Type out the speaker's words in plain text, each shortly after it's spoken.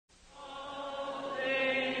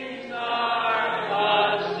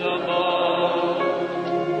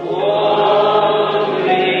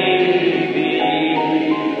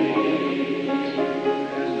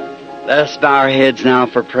bow our heads now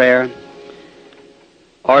for prayer.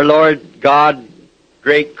 Our Lord God,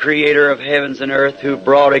 great creator of heavens and earth, who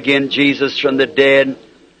brought again Jesus from the dead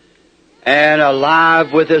and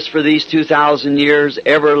alive with us for these 2,000 years,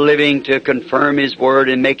 ever living to confirm His Word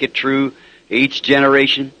and make it true to each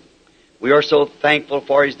generation. We are so thankful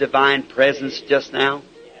for His divine presence just now,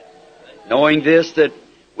 knowing this, that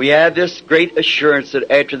we have this great assurance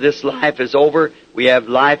that after this life is over, we have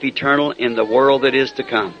life eternal in the world that is to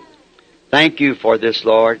come. Thank you for this,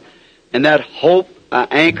 Lord. And that hope,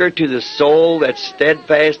 anchor to the soul that's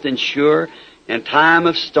steadfast and sure in time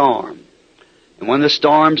of storm. And when the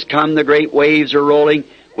storms come, the great waves are rolling,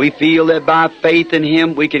 we feel that by faith in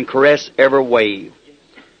Him we can caress every wave.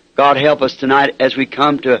 God, help us tonight as we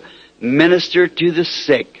come to minister to the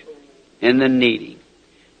sick and the needy.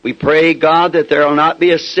 We pray, God, that there will not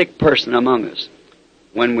be a sick person among us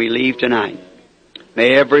when we leave tonight.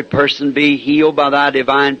 May every person be healed by Thy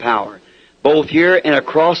divine power, both here and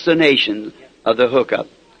across the nation of the hookup.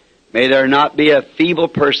 May there not be a feeble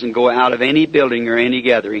person go out of any building or any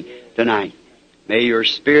gathering tonight. May Your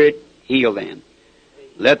Spirit heal them.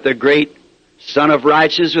 Let the great Son of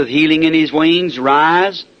Righteousness with healing in His wings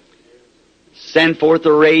rise. Send forth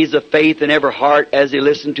the rays of faith in every heart as they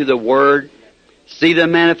listen to the Word. See the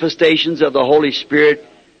manifestations of the Holy Spirit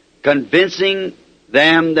convincing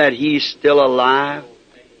them that He's still alive.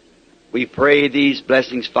 We pray these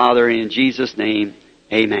blessings, Father, in Jesus' name.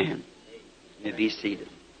 Amen. You may be seated.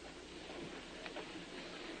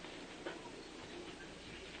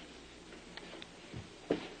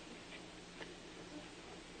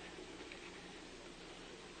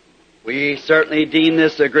 We certainly deem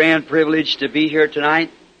this a grand privilege to be here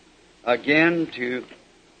tonight, again to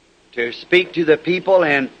speak to the people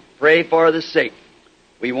and pray for the sick.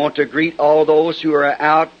 We want to greet all those who are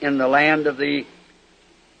out in the land of the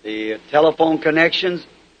telephone connections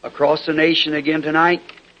across the nation again tonight.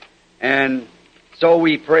 And so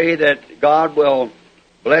we pray that God will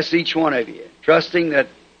bless each one of you, trusting that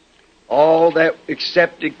all that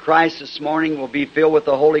accepted Christ this morning will be filled with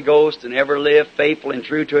the Holy Ghost and ever live faithful and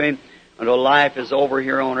true to Him until life is over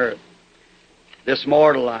here on earth, this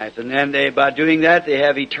mortal life. And then by doing that, they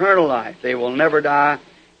have eternal life. They will never die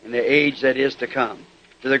in the age that is to come,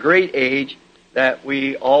 to the great age that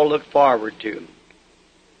we all look forward to.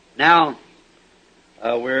 Now,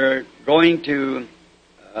 we're going to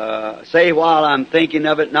say, while I'm thinking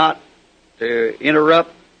of it, not to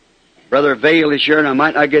interrupt, Brother Vale is here, and I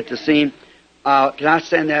might not get to see him. Can I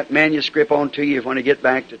send that manuscript on to you when I get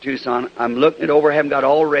back to Tucson? I'm looking it over, haven't got it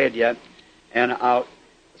all read yet, and I'll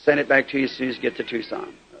send it back to you as soon as you get to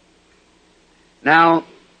Tucson. Now,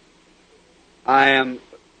 I am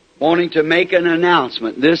wanting to make an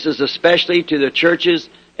announcement. This is especially to the churches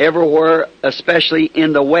everywhere, especially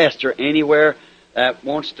in the West or anywhere that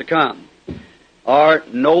wants to come. Our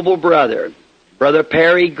noble brother, Brother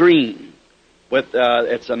Perry Green,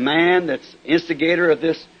 it's a man that's instigator of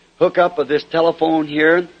this hookup of this telephone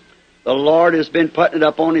here. The Lord has been putting it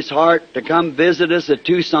up on his heart to come visit us at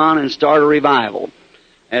Tucson and start a revival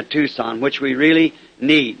at Tucson, which we really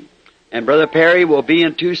need. And Brother Perry will be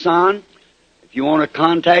in Tucson. If you want to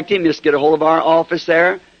contact him, just get a hold of our office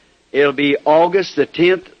there. It'll be August the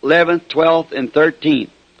 10th, 11th, 12th, and 13th.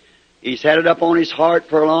 He's had it up on his heart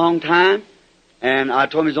for a long time, and I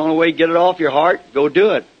told him it's the only way to get it off your heart, go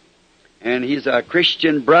do it. And he's a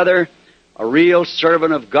Christian brother, a real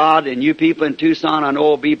servant of God, and you people in Tucson, I know,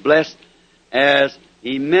 will be blessed as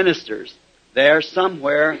he ministers there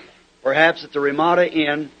somewhere, perhaps at the Ramada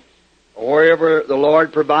Inn, or wherever the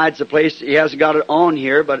Lord provides a place. He hasn't got it on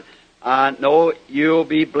here, but I know you'll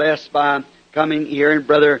be blessed by coming here, and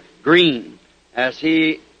Brother Green, as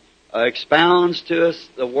he expounds to us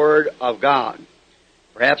the Word of God,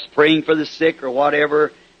 perhaps praying for the sick or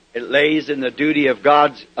whatever it lays in the duty of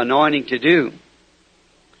God's anointing to do.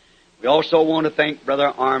 We also want to thank Brother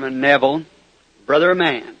Armin Neville, Brother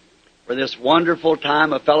Mann, for this wonderful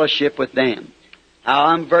time of fellowship with them. How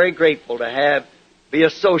I'm very grateful to be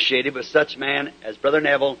associated with such men as Brother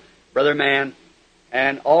Neville, Brother Mann,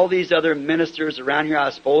 and all these other ministers around here. I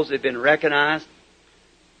suppose they've been recognized.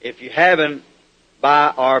 If you haven't, by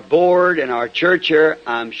our board and our church here,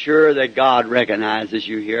 I'm sure that God recognizes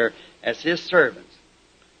you here as His servants.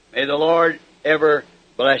 May the Lord ever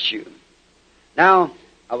bless you. Now,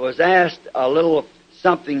 I was asked a little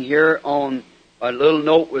something here on a little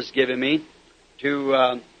note was given me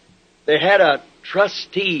they had a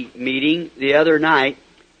trustee meeting the other night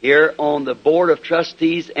here on the Board of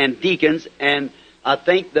Trustees and Deacons, and I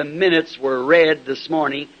think the minutes were read this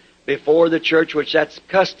morning before the church, which that's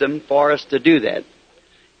custom for us to do that.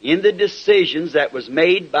 In the decisions that was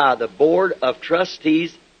made by the Board of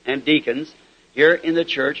Trustees and deacons here in the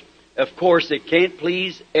church. Of course, it can't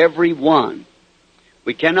please everyone.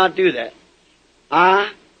 We cannot do that.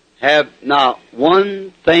 I have not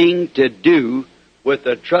one thing to do with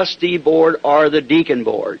the trustee board or the deacon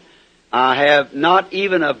board. I have not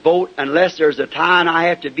even a vote unless there's a tie and I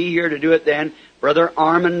have to be here to do it. Then Brother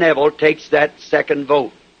Armand Neville takes that second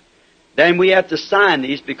vote. Then we have to sign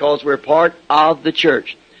these because we're part of the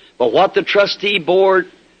church. But what the trustee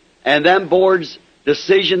board and them boards'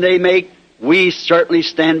 decision they make, we certainly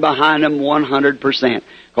stand behind them 100%,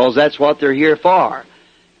 because that's what they're here for.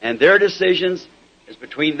 And their decisions is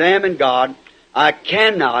between them and God. I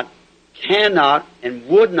cannot, and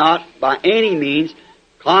would not by any means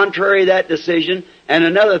contrary that decision. And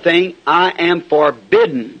another thing, I am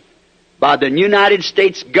forbidden by the United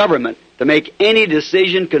States government to make any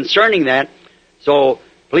decision concerning that. So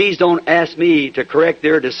please don't ask me to correct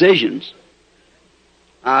their decisions.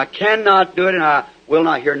 I cannot do it, and I will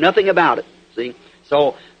not hear nothing about it. See?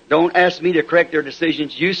 So don't ask me to correct their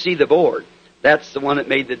decisions. You see the board. That's the one that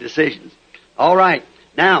made the decisions. All right.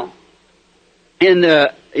 Now, in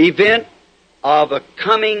the event of a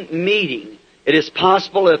coming meeting, it is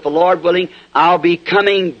possible, if the Lord willing, I'll be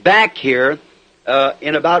coming back here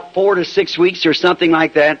in about 4 to 6 weeks or something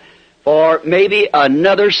like that for maybe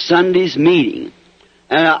another Sunday's meeting.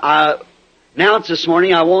 And I announced this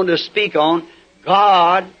morning I wanted to speak on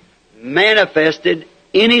God manifested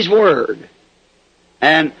in His Word.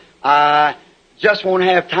 And I just won't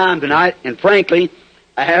have time tonight, and frankly,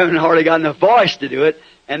 I haven't hardly got enough voice to do it.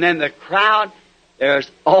 And then the crowd, there's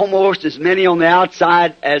almost as many on the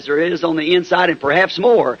outside as there is on the inside, and perhaps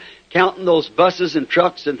more, counting those buses and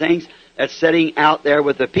trucks and things that's sitting out there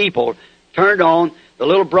with the people. Turned on, the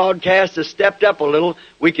little broadcast has stepped up a little.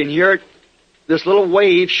 We can hear it, this little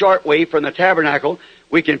wave, short wave from the tabernacle.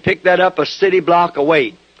 We can pick that up a city block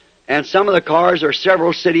away. And some of the cars are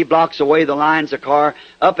several city blocks away, the lines of car,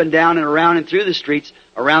 up and down and around and through the streets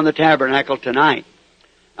around the tabernacle tonight.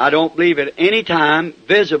 I don't believe at any time,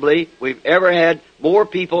 visibly, we've ever had more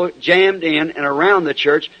people jammed in and around the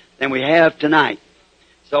church than we have tonight.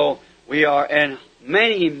 So we are, and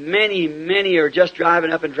many are just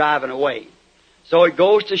driving up and driving away. So it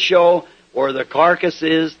goes to show where the carcass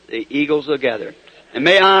is, the eagles will gather. And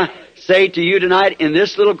may I say to you tonight, in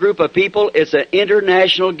this little group of people, it's an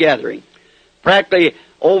international gathering. Practically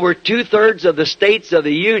over 2/3 of the states of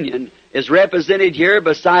the Union is represented here,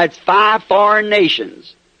 besides 5 foreign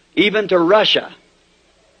nations, even to Russia,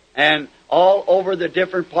 and all over the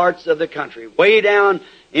different parts of the country, way down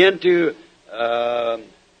into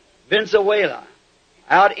Venezuela,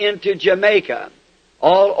 out into Jamaica,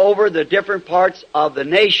 all over the different parts of the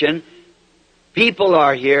nation. People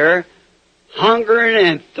are here hungering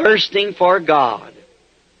and thirsting for God.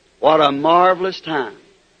 What a marvelous time.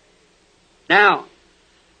 Now,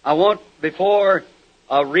 I want, before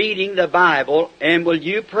reading the Bible, and will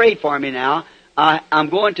you pray for me now, I'm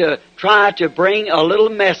going to try to bring a little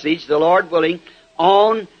message, the Lord willing,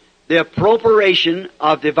 on the appropriation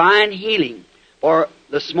of divine healing. For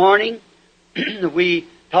this morning, we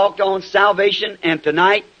talked on salvation, and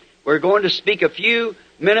tonight we're going to speak a few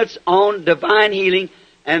minutes on divine healing,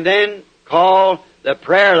 and then call the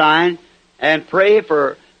prayer line and pray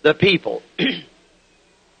for the people.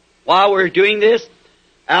 While we're doing this,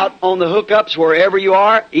 out on the hookups, wherever you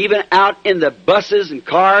are, even out in the buses and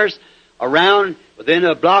cars around within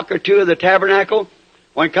a block or two of the tabernacle,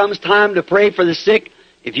 when it comes time to pray for the sick,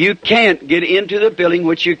 if you can't get into the building,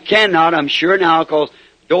 which you cannot, I'm sure now, because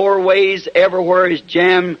doorways everywhere is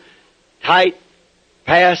jammed tight,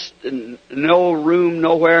 past, and no room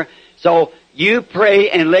nowhere. So you pray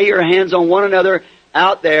and lay your hands on one another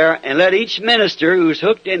out there, and let each minister who's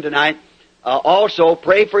hooked in tonight also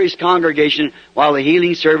pray for his congregation while the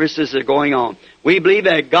healing services are going on. We believe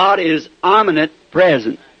that God is omnipresent,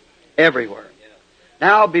 present everywhere.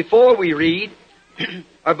 Now, before we read,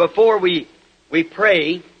 or before we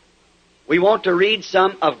pray, we want to read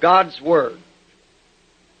some of God's Word.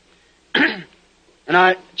 And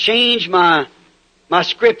I changed my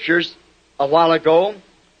scriptures a while ago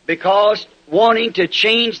because wanting to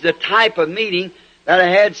change the type of meeting that I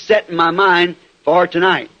had set in my mind for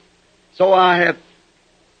tonight. So I have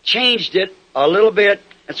changed it a little bit,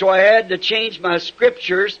 and so I had to change my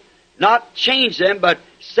scriptures, not change them, but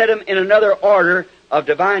set them in another order of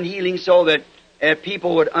divine healing so that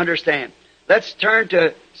people would understand. Let's turn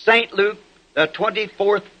to St. Luke, the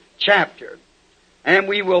 24th chapter. And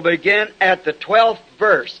we will begin at the 12th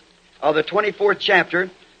verse of the 24th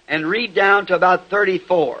chapter and read down to about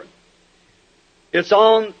 34. It's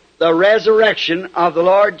on the resurrection of the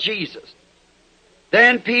Lord Jesus.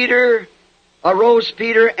 Then Peter arose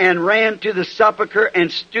Peter and ran to the sepulchre,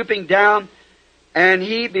 and stooping down, and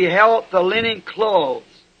he beheld the linen clothes,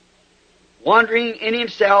 wondering in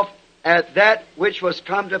himself at that which was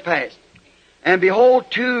come to pass. And behold,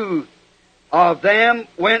 two of them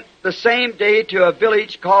went the same day to a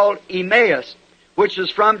village called Emmaus, which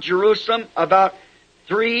was from Jerusalem about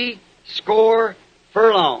 60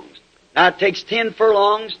 furlongs. Now it takes 10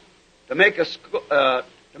 furlongs to make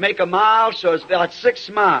a mile, so it's about 6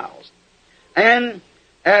 miles. And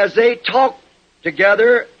as they talked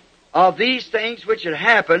together of these things which had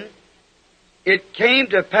happened, it came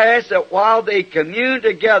to pass that while they communed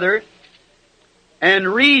together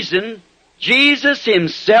and reasoned, Jesus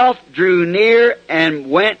himself drew near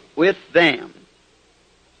and went with them.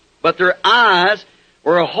 But their eyes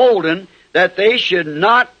were holden that they should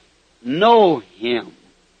not know him.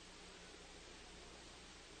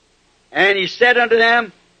 And he said unto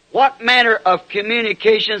them, What manner of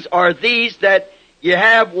communications are these that ye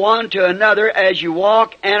have one to another as you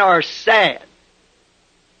walk and are sad?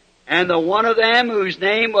 And the one of them, whose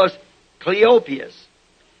name was Cleopas,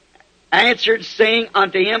 answered, saying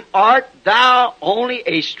unto him, Art thou only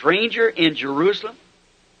a stranger in Jerusalem?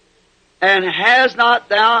 And hast not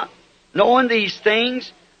thou known these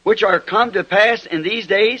things which are come to pass in these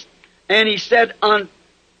days? And he said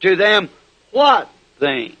unto them, What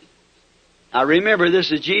things? Now remember,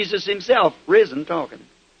 this is Jesus himself, risen, talking.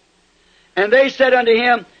 And they said unto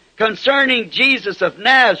him, Concerning Jesus of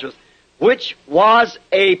Nazareth, which was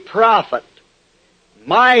a prophet,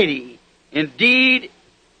 mighty in deed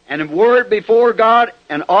and in word before God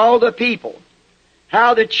and all the people,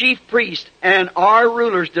 how the chief priest and our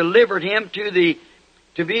rulers delivered him to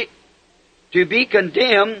be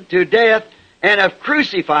condemned to death, and have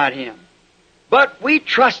crucified him. But we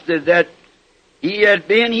trusted that he had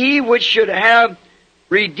been he which should have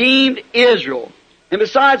redeemed Israel. And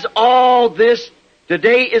besides all this,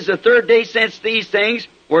 today is the 3rd day since these things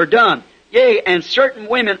were done. Yea, and certain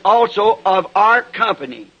women also of our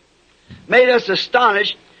company made us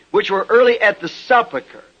astonished, which were early at the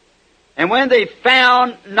sepulchre. And when they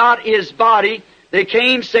found not his body, they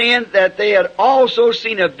came saying that they had also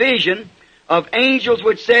seen a vision of angels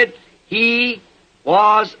which said, He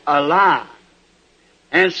was alive.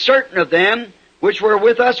 And certain of them which were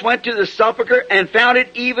with us went to the sepulchre and found it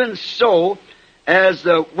even so, as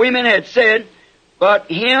the women had said, but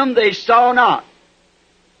him they saw not.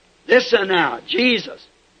 Listen now, Jesus.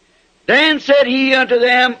 Then said he unto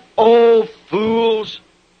them, O fools,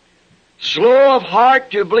 slow of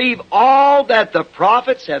heart to believe all that the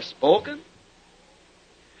prophets have spoken?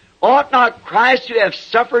 Ought not Christ to have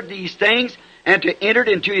suffered these things and to enter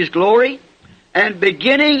into his glory? And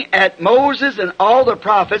beginning at Moses and all the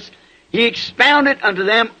prophets, he expounded unto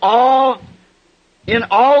them all in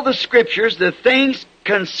all the Scriptures the things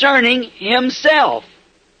concerning himself.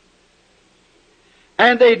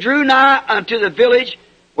 And they drew nigh unto the village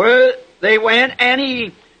where they went, and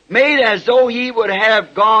he made as though he would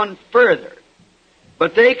have gone further.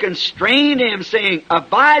 But they constrained him, saying,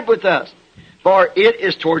 Abide with us, for it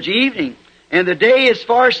is towards evening, and the day is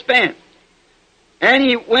far spent. And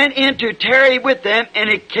he went in to tarry with them, and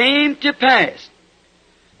it came to pass,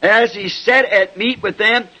 as he sat at meat with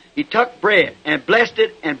them, he took bread, and blessed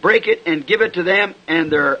it, and brake it, and give it to them,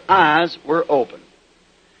 and their eyes were opened.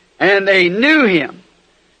 And they knew him,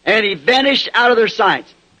 and he vanished out of their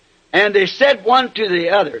sights. And they said one to the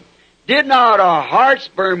other, Did not our hearts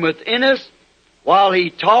burn within us while he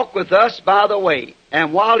talked with us by the way,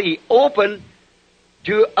 and while he opened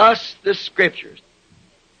to us the Scriptures?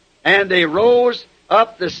 And they rose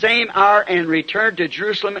up the same hour and returned to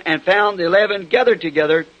Jerusalem, and found the 11 gathered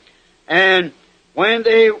together. And when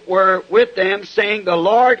they were with them, saying, The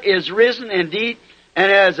Lord is risen indeed, and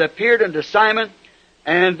has appeared unto Simon,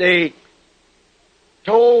 and they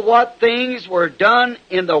told what things were done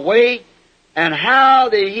in the way, and how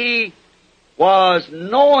that he was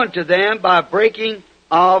known to them by breaking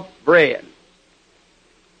of bread.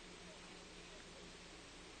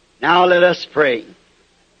 Now let us pray.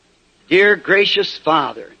 Dear gracious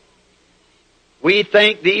Father, we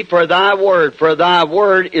thank Thee for Thy Word, for Thy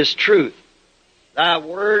Word is truth. Thy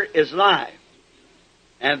Word is life.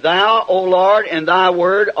 And Thou, O Lord, and Thy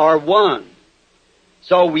Word are one.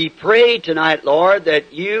 So we pray tonight, Lord,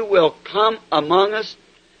 that You will come among us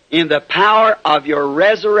in the power of Your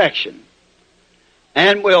resurrection,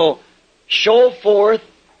 and will show forth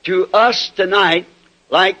to us tonight,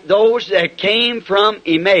 like those that came from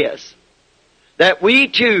Emmaus, that we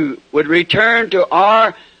too would return to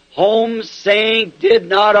our homes saying, Did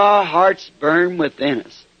not our hearts burn within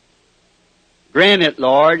us? Grant it,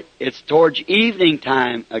 Lord. It's towards evening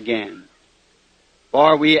time again.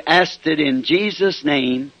 For we asked it in Jesus'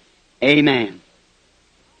 name. Amen.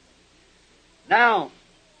 Now,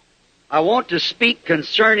 I want to speak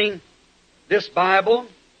concerning this Bible,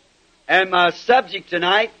 and my subject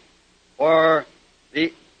tonight, or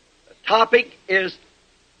the topic, is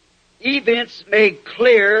events made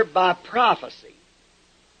clear by prophecy.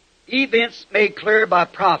 Events made clear by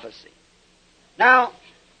prophecy. Now,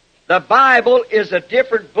 the Bible is a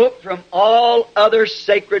different book from all other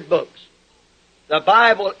sacred books. The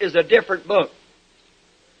Bible is a different book.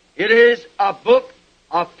 It is a book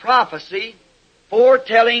of prophecy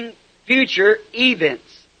foretelling future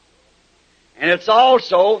events. And it's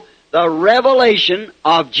also the revelation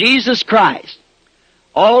of Jesus Christ.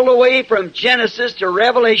 All the way from Genesis to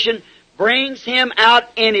Revelation brings Him out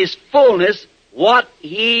in His fullness what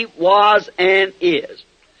He was and is.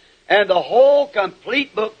 And the whole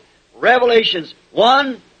complete book, Revelations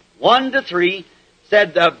 1:1-3,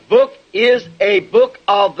 said the book is a book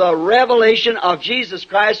of the revelation of Jesus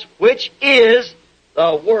Christ, which is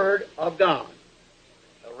the Word of God.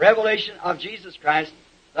 The revelation of Jesus Christ,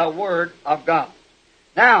 the Word of God.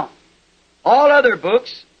 Now, all other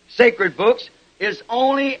books, sacred books, is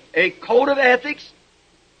only a code of ethics,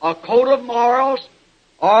 a code of morals,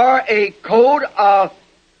 or a code of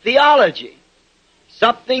theology.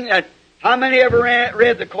 Something that, how many ever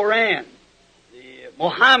read the Koran, the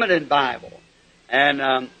Mohammedan Bible, and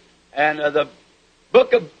the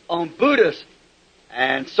book on Buddhism,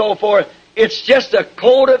 and so forth? It's just a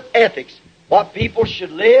code of ethics, what people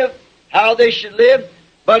should live, how they should live,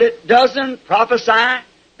 but it doesn't prophesy,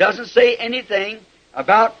 doesn't say anything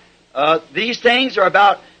about these things or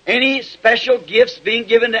about any special gifts being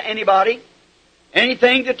given to anybody,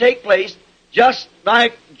 anything to take place, just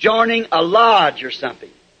like joining a lodge or something.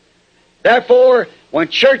 Therefore, when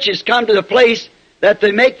churches come to the place that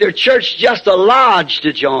they make their church just a lodge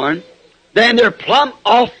to join, then they're plumb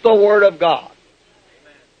off the Word of God.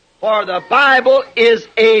 For the Bible is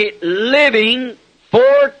a living,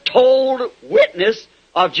 foretold witness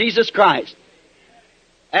of Jesus Christ.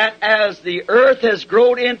 And as the earth has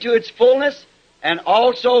grown into its fullness, and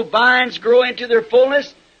also vines grow into their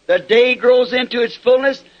fullness, the day grows into its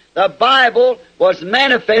fullness, the Bible was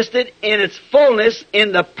manifested in its fullness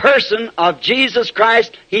in the person of Jesus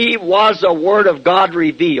Christ. He was the Word of God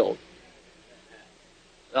revealed.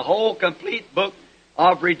 The whole complete book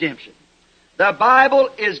of redemption. The Bible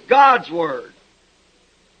is God's Word,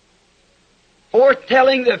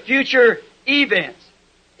 foretelling the future events.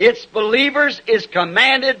 Its believers is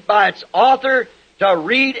commanded by its author to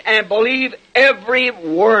read and believe every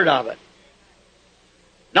word of it.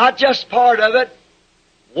 Not just part of it.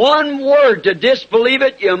 One word to disbelieve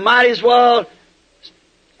it, you might as well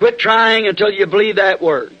quit trying until you believe that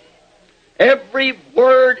word. Every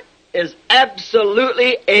word is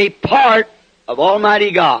absolutely a part of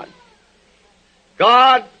Almighty God.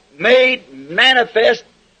 God made manifest,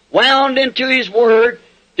 wound into His Word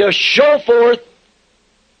to show forth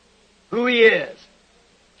who He is.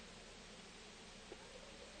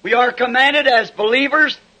 We are commanded as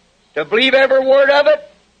believers to believe every word of it,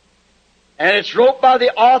 and it's wrote by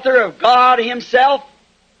the author of God Himself.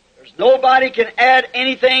 There's nobody can add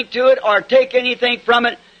anything to it or take anything from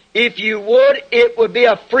it. If you would, it would be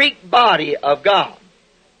a freak body of God.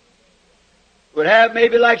 It would have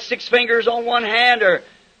maybe like 6 fingers on one hand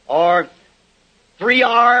or 3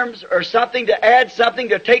 arms or something, to add something,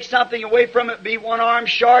 to take something away from it, be 1 arm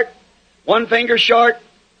short, 1 finger short.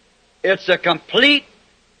 It's a complete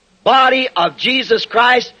body of Jesus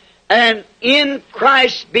Christ, and in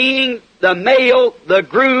Christ being the male, the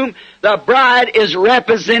groom, the bride is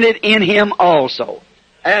represented in Him also.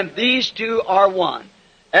 And these two are one.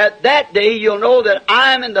 At that day you'll know that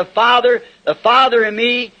I am in the Father in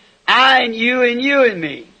me, I in you, and you in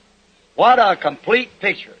me. What a complete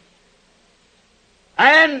picture.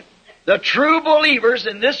 And the true believers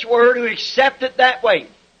in this Word who accept it that way,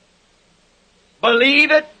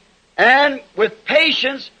 believe it, and with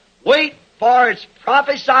patience wait for its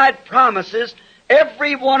prophesied promises,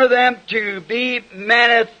 every one of them to be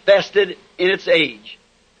manifested in its age.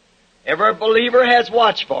 Every believer has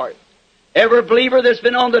watched for it. Every believer that's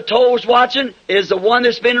been on the toes watching is the one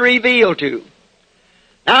that's been revealed to.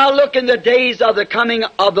 Now look in the days of the coming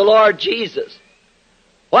of the Lord Jesus.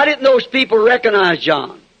 Why didn't those people recognize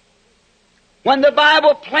John? When the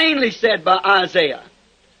Bible plainly said by Isaiah,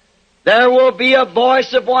 there will be a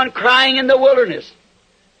voice of one crying in the wilderness,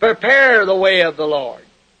 prepare the way of the Lord.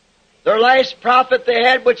 Their last prophet they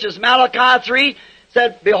had, which is Malachi 3,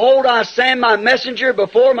 said, behold, I send my messenger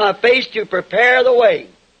before my face to prepare the way.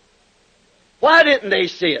 Why didn't they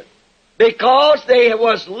see it? Because they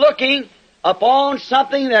was looking upon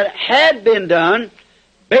something that had been done,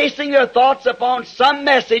 basing their thoughts upon some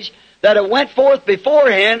message that had went forth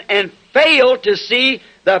beforehand, and failed to see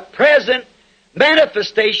the present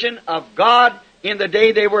manifestation of God in the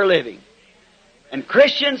day they were living. And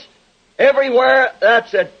Christians everywhere,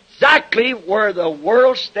 that's exactly where the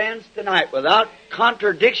world stands tonight. Without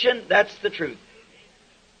contradiction, that's the truth.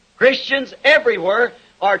 Christians everywhere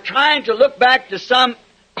are trying to look back to some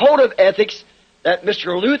code of ethics that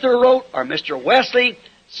Mr. Luther wrote, or Mr. Wesley,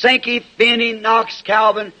 Sankey, Finney, Knox,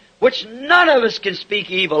 Calvin, which none of us can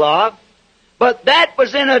speak evil of, but that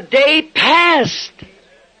was in a day past.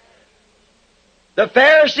 The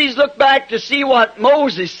Pharisees looked back to see what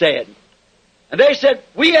Moses said, and they said,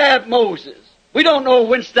 "We have Moses. We don't know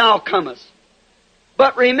whence thou comest."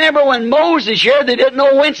 But remember, when Moses here, they didn't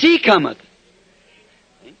know whence he cometh.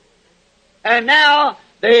 And now,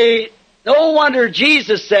 no wonder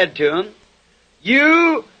Jesus said to them,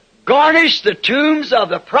 "You garnish the tombs of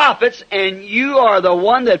the prophets, and you are the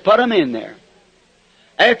one that put them in there."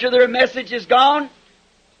 After their message is gone,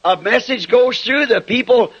 a message goes through, the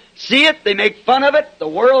people see it, they make fun of it, the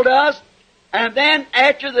world does, and then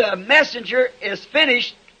after the messenger is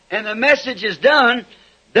finished and the message is done,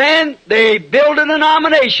 then they build a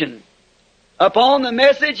denomination upon the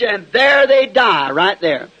message, and there they die, right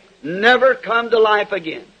there. Never come to life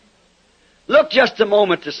again. Look just a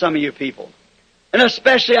moment to some of you people, and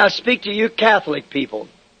especially I speak to you Catholic people.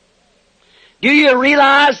 Do you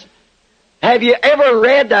realize, have you ever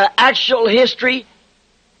read the actual history,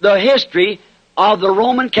 the history of the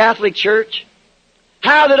Roman Catholic Church?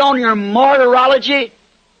 How that on your martyrology,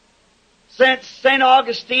 St.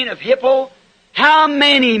 Augustine of Hippo, how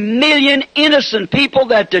many million innocent people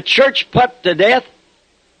that the church put to death?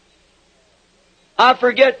 I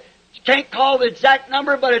forget, can't call the exact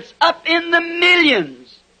number, but it's up in the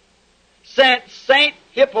millions. St.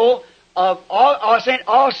 Hippo of, or St.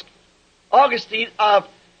 Augustine of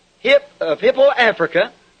Hippo,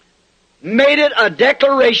 Africa, made it a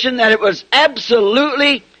declaration that it was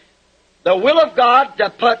absolutely the will of God to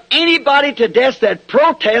put anybody to death that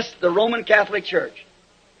protests the Roman Catholic Church.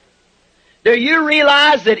 Do you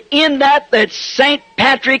realize that in that St.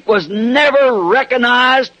 Patrick was never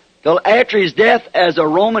recognized till after his death as a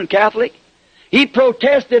Roman Catholic? He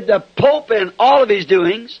protested the Pope and all of his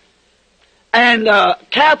doings, and the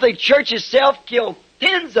Catholic Church itself killed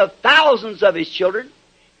tens of thousands of his children.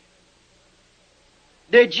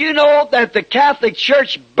 Did you know that the Catholic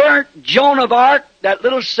Church burnt Joan of Arc, that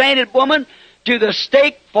little sainted woman, to the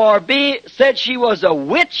stake for said she was a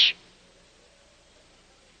witch?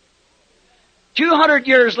 200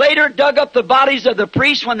 years later, dug up the bodies of the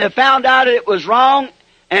priests when they found out it was wrong,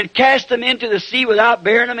 and cast them into the sea without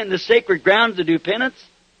burying them in the sacred ground to do penance?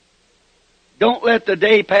 Don't let the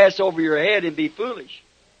day pass over your head and be foolish.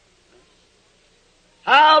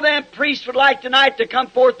 How them priests would like tonight to come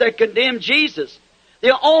forth that condemn Jesus.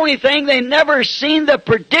 The only thing, they never seen the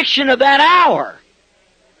prediction of that hour.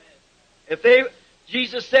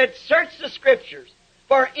 Jesus said, "Search the Scriptures,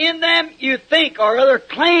 for in them you think or other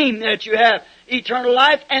claim that you have eternal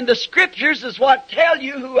life, and the Scriptures is what tell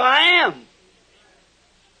you who I am."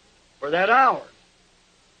 For that hour.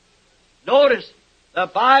 Notice, the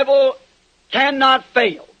Bible cannot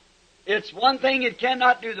fail. It's one thing it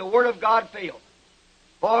cannot do. The Word of God fails.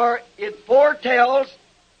 For it foretells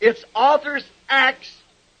its author's acts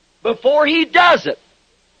before he does it.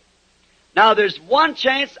 Now there's one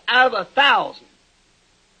chance out of 1,000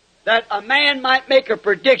 that a man might make a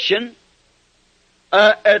prediction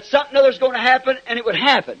at something other's going to happen, and it would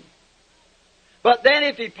happen. But then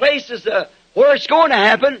if he places where it's going to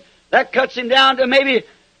happen, that cuts him down to maybe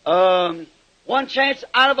one chance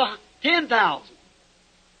out of 10,000.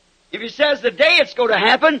 If he says the day it's going to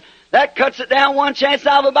happen, that cuts it down one chance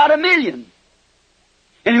out of about 1,000,000.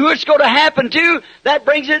 And who it's going to happen to, that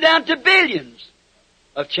brings it down to billions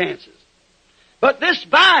of chances. But this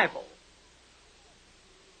Bible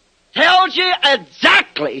tells you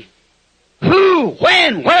exactly who,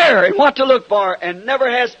 when, where, and what to look for, and never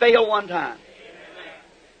has failed one time.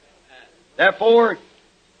 Therefore,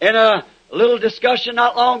 in a little discussion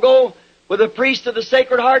not long ago with a priest of the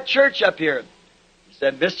Sacred Heart Church up here, he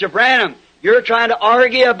said, "Mr. Branham, you're trying to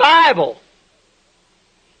argue a Bible."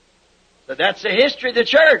 But that's the history of the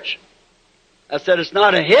church. I said, "It's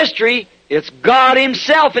not a history, it's God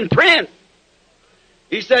Himself in print."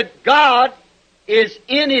 He said, "God is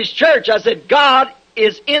in His church." I said, "God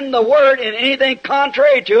is in the Word, and anything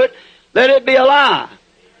contrary to it, let it be a lie."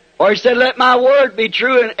 Or he said, "Let my word be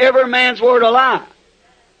true, and every man's word a lie."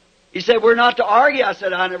 He said, "We're not to argue." I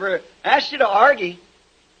said, "I never asked you to argue.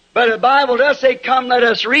 But the Bible does say, 'Come, let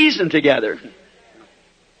us reason together.'"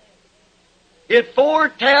 It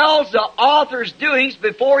foretells the author's doings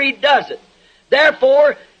before he does it.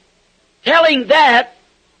 Therefore, telling that,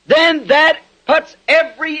 then that puts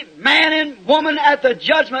every man and woman at the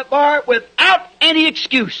judgment bar without any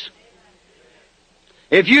excuse.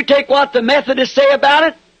 If you take what the Methodists say about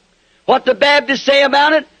it, what the Baptists say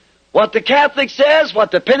about it, what the Catholic says,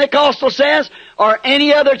 what the Pentecostal says, or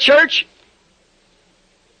any other church,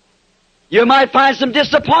 you might find some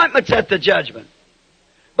disappointments at the judgment.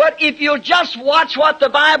 But if you'll just watch what the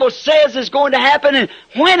Bible says is going to happen and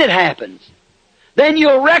when it happens, then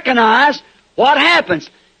you'll recognize what happens.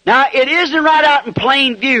 Now, it isn't right out in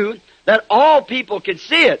plain view that all people can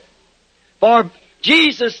see it. For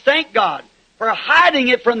Jesus, thank God, for hiding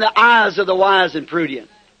it from the eyes of the wise and prudent,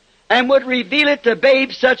 and would reveal it to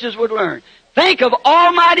babes such as would learn. Think of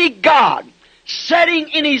Almighty God setting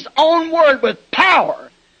in His own Word with power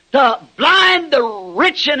to blind the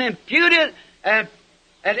rich and imputed and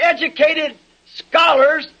educated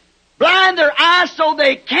scholars, blind their eyes so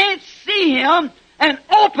they can't see Him, and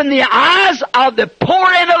open the eyes of the poor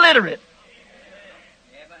and illiterate.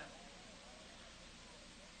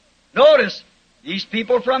 Notice, these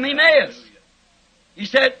people from Emmaus, he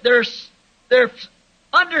said their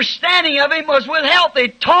understanding of Him was withheld. They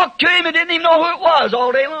talked to Him and didn't even know who it was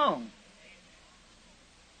all day long.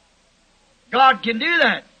 God can do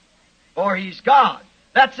that, for He's God.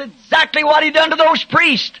 That's exactly what He done to those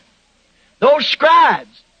priests, those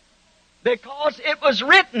scribes, because it was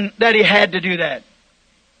written that He had to do that.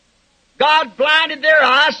 God blinded their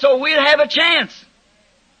eyes so we'd have a chance.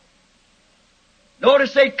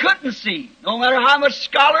 Notice they couldn't see. No matter how much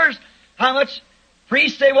scholars, how much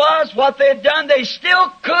priests they was, what they had done, they still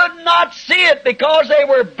could not see it because they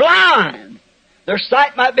were blind. Their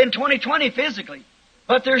sight might have been 20/20 physically,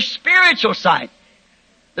 but their spiritual sight.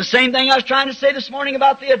 The same thing I was trying to say this morning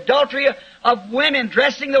about the adultery of women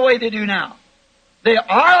dressing the way they do now. They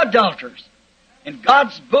are adulterers. In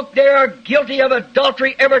God's book, they are guilty of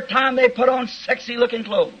adultery every time they put on sexy-looking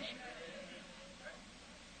clothes.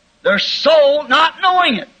 Their soul not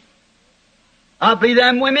knowing it. I believe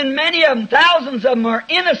them women, many of them, thousands of them, are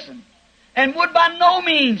innocent and would by no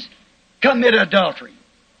means commit adultery.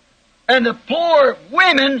 And the poor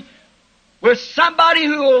women, with somebody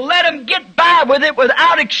who will let them get by with it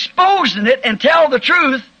without exposing it and tell the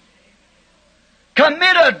truth,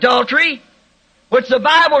 commit adultery, which the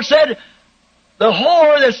Bible said, the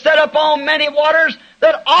whore that set up on many waters,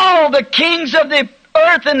 that all the kings of the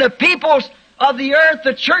earth and the peoples of the earth,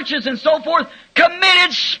 the churches and so forth,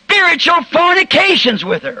 committed spiritual fornications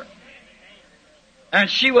with her. And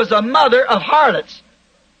she was a mother of harlots,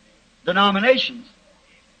 denominations.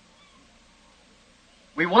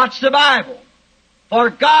 We watch the Bible. For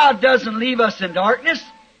God doesn't leave us in darkness.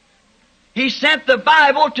 He sent the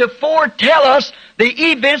Bible to foretell us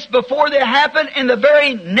the events before they happen in the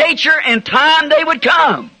very nature and time they would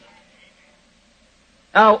come.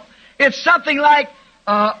 Now, it's something like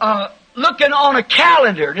looking on a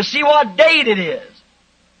calendar to see what date it is.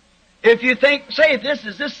 If you think, say, if this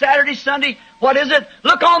is this Saturday, Sunday, what is it?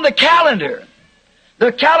 Look on the calendar.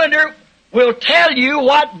 The calendar will tell you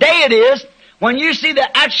what day it is. When you see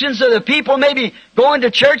the actions of the people, maybe going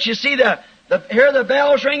to church, you see hear the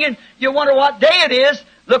bells ringing, you wonder what day it is.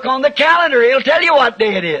 Look on the calendar. It'll tell you what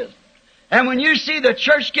day it is. And when you see the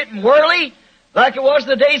church getting whirly, like it was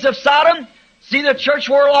the days of Sodom, see the church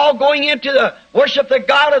world all going into the worship the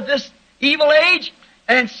God of this evil age,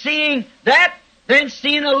 and seeing that, then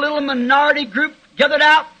seeing a little minority group gathered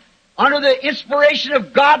out under the inspiration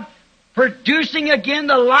of God, producing again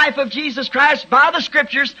the life of Jesus Christ by the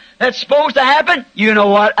Scriptures that's supposed to happen, you know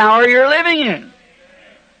what hour you're living in.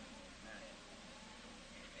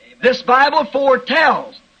 This Bible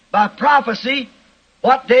foretells by prophecy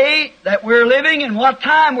what day that we're living and what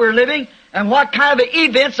time we're living and what kind of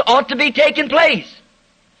events ought to be taking place.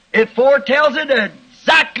 It foretells it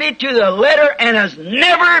exactly to the letter and has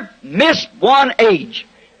never missed one age.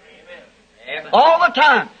 Amen. All the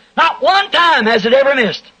time. Not one time has it ever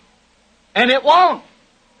missed. And it won't.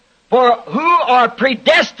 For who are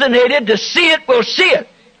predestinated to see it will see it.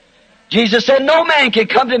 Jesus said, no man can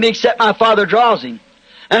come to me except my Father draws him.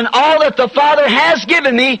 And all that the Father has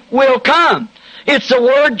given me will come. It's the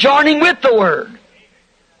Word joining with the Word.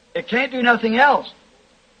 It can't do nothing else.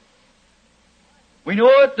 We know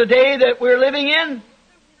it the day that we're living in,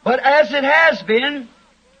 but as it has been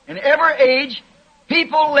in every age,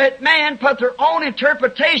 people let man put their own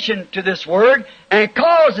interpretation to this Word and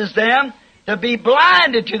causes them to be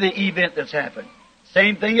blinded to the event that's happened.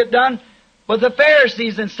 Same thing it done with the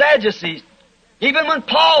Pharisees and Sadducees. Even when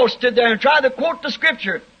Paul stood there and tried to quote the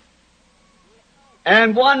Scripture,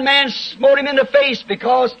 and one man smote him in the face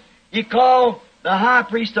because He called the high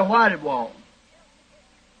priest a whited wall.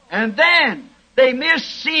 And then they miss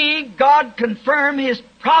seeing God confirm His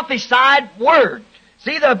prophesied word.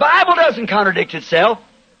 See, the Bible doesn't contradict itself.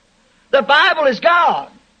 The Bible is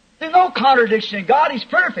God. There's no contradiction in God. He's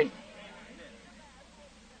perfect.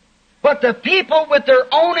 But the people with their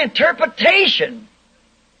own interpretation.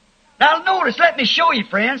 Now notice, let me show you,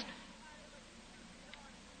 friends.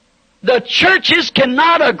 The churches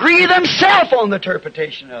cannot agree themselves on the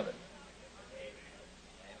interpretation of it.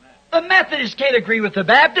 The Methodists can't agree with the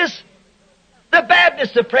Baptists. The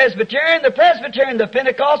Baptists, the Presbyterian, the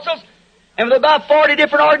Pentecostals, and with about 40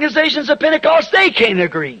 different organizations of Pentecost, they can't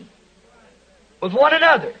agree with one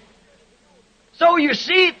another. So you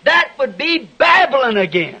see, that would be Babylon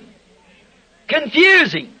again.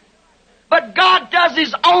 Confusing. But God does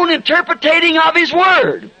His own interpreting of His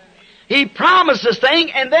Word. He promises thing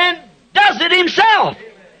and then does it Himself.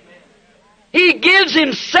 He gives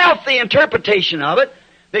Himself the interpretation of it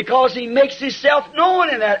because He makes Himself known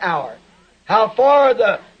in that hour. How far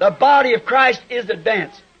the body of Christ is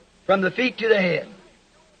advanced from the feet to the head.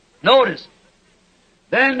 Notice.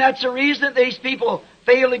 Then that's the reason that these people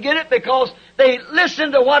fail to get it, because they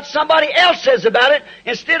listen to what somebody else says about it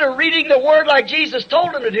instead of reading the Word like Jesus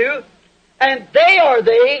told them to do. And they are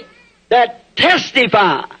they that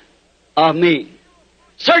testify of me.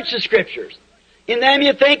 Search the Scriptures. In them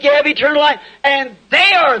you think you have eternal life. And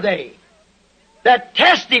they are they that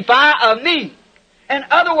testify of me. In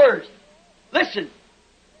other words, listen,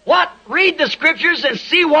 read the Scriptures and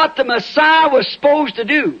see what the Messiah was supposed to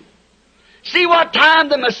do. See what time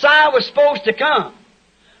the Messiah was supposed to come.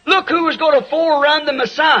 Look who was going to forerun the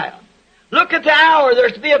Messiah. Look at the hour.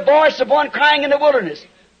 There's to be a voice of one crying in the wilderness.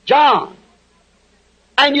 John.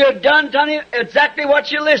 And you've done exactly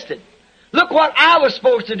what you listed. Look what I was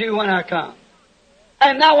supposed to do when I come.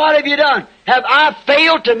 And now what have you done? Have I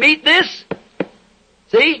failed to meet this?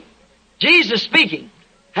 See? Jesus speaking.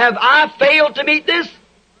 Have I failed to meet this?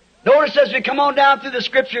 Notice as we come on down through the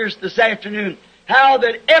Scriptures this afternoon, how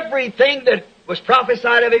that everything that was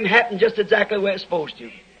prophesied of Him happened just exactly the way it's supposed to.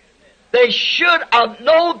 They should have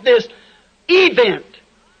known this event,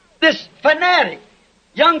 this fanatic,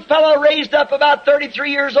 young fellow raised up about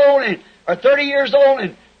 33 years old or 30 years old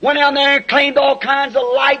and went down there and claimed all kinds of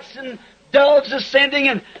lights and doves ascending,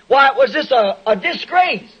 and why, was this a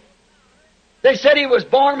disgrace? They said he was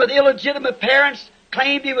born with illegitimate parents,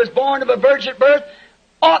 claimed he was born of a virgin birth.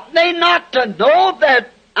 Ought they not to know that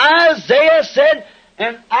Isaiah said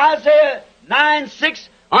in Isaiah 9:6,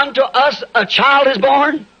 unto us a child is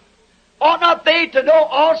born? Ought not they to know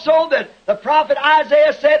also that the prophet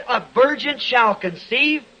Isaiah said, a virgin shall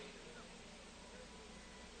conceive?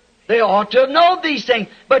 They ought to have known these things.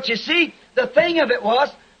 But you see, the thing of it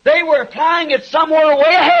was, they were applying it somewhere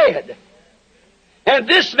way ahead. And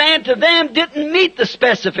this man to them didn't meet the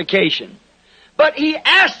specification. But he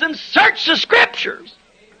asked them, search the Scriptures.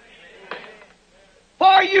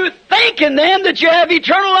 For you think in them that you have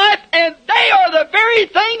eternal life, and they are the very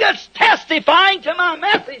thing that's testifying to my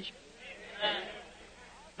message.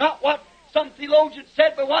 Not what some theologian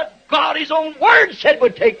said, but what God, His own Word said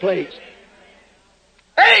would take place.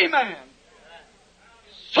 Amen.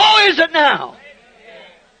 So is it now.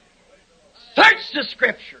 Search the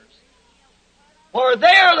Scriptures. For they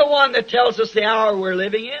are the one that tells us the hour we're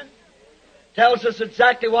living in. Tells us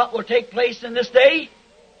exactly what will take place in this day.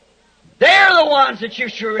 They're the ones that you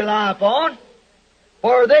should rely upon.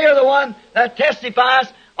 For they are the one that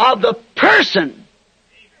testifies of the person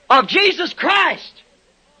of Jesus Christ.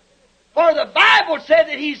 For the Bible said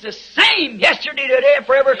that He's the same yesterday, today, and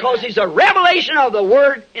forever, because He's a revelation of the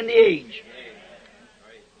Word in the age.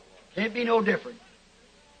 Can't be no different.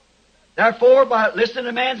 Therefore, by listening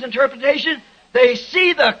to man's interpretation, they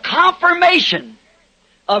see the confirmation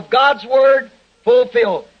of God's Word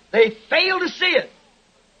fulfilled. They fail to see it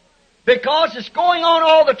because it's going on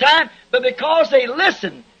all the time, but because they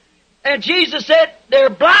listen. And Jesus said they're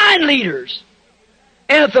blind leaders.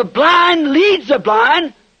 And if the blind leads the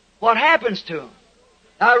blind, what happens to them?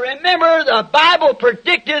 Now remember, the Bible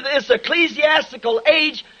predicted this ecclesiastical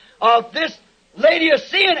age of this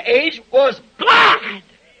Laodicean age was blind.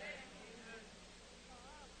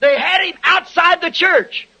 They had him outside the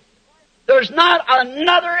church. There's not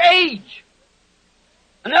another age,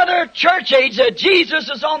 another church age that Jesus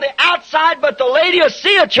is on the outside, but the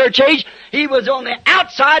Laodicea church age, He was on the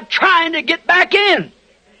outside trying to get back in.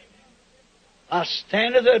 I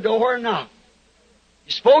stand at the door and knock.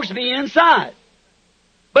 You're supposed to be inside.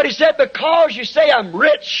 But He said, because you say I'm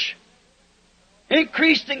rich,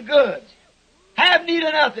 increased in goods, have need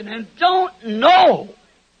of nothing, and don't know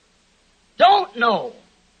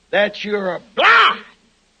that you're blind.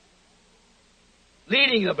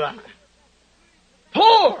 leading the blind,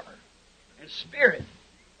 poor in spirit,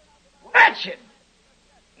 wretched,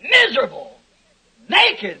 miserable,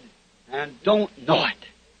 naked, and don't know it.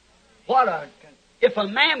 If a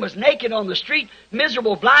man was naked on the street,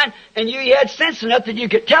 miserable, blind, and you had sense enough that you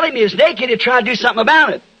could tell him he was naked, he'd try to do something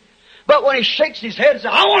about it. But when he shakes his head and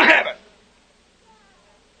says, I want to have it.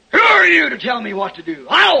 Who are you to tell me what to do?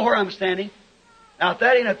 I know where I'm standing. Now, if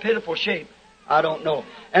that ain't a pitiful shape, I don't know.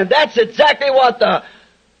 And that's exactly what the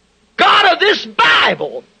God of this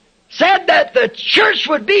Bible said that the church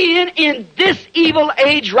would be in this evil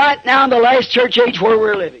age right now, in the last church age where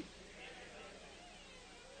we're living.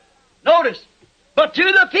 Notice, but to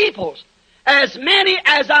the peoples, as many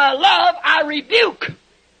as I love, I rebuke.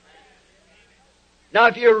 Now,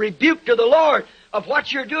 if you're rebuked to the Lord of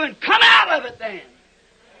what you're doing, come out of it then.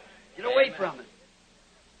 Get away from it.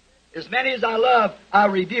 As many as I love, I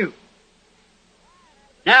rebuke.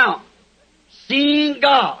 Now, seeing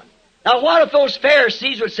God. Now, what if those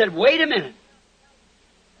Pharisees would have said, wait a minute.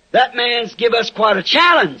 That man's give us quite a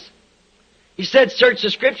challenge. He said, search the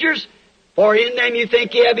Scriptures, for in them you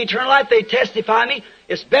think ye have eternal life. They testify me.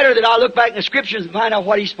 It's better that I look back in the Scriptures and find out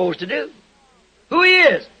what he's supposed to do. Who he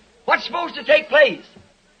is. What's supposed to take place.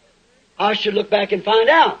 I should look back and find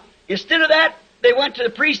out. Instead of that, they went to the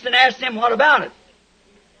priest and asked him, what about it?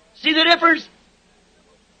 See the difference?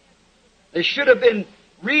 They should have been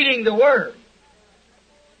reading the Word.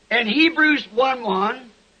 In Hebrews 1:1,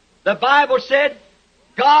 the Bible said,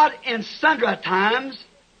 God in sundry times,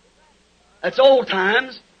 that's old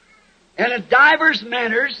times, and in divers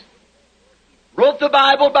manners, wrote the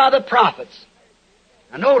Bible by the prophets.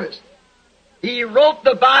 Now notice, He wrote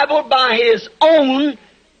the Bible by His own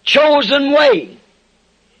chosen way.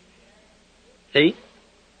 See?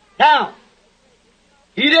 Now,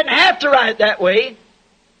 He didn't have to write it that way.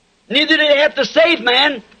 Neither did He have to save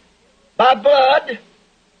man by blood.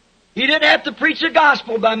 He didn't have to preach the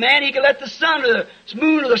gospel by man. He could let the sun or the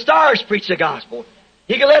moon or the stars preach the gospel.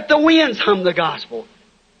 He could let the winds hum the gospel.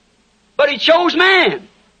 But He chose man.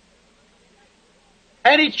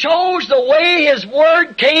 And He chose the way His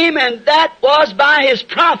Word came, and that was by His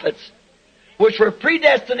prophets, which were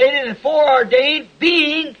predestinated and foreordained,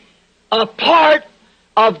 being a part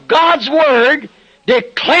of God's Word,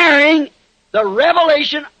 declaring the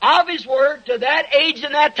revelation of His Word to that age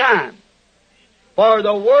and that time. For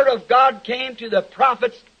the Word of God came to the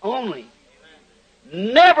prophets only.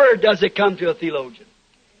 Never does it come to a theologian.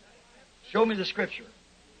 Show me the Scripture.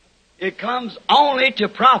 It comes only to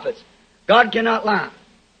prophets. God cannot lie.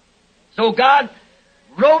 So God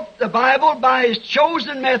wrote the Bible by His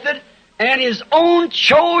chosen method and His own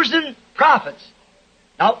chosen prophets.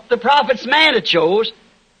 Not the prophets man had chose,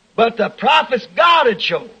 but the prophets God had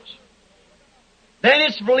chose. Then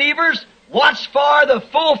its believers watch for the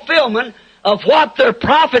fulfillment of what their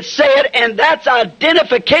prophets said, and that's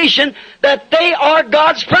identification that they are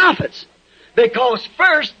God's prophets. Because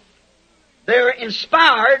first, they're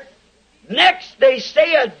inspired. Next, they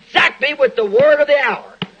say exactly with the word of the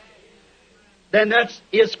hour. Then that's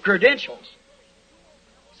His credentials.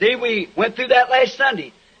 See, we went through that last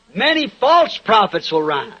Sunday. Many false prophets will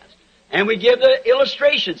rise. And we give the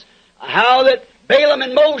illustrations. How that Balaam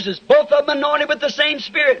and Moses, both of them anointed with the same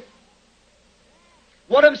Spirit.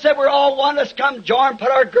 One of them said, we're all one, let's come join,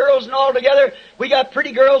 put our girls and all together. We got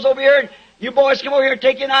pretty girls over here, and you boys come over here and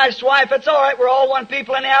take your nice wife. That's all right, we're all one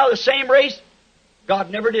people anyhow, the same race. God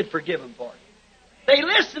never did forgive them for it. They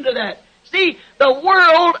listened to that. See, the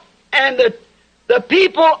world and the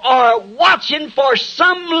people are watching for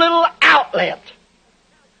some little outlet,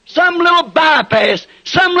 some little bypass,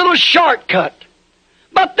 some little shortcut.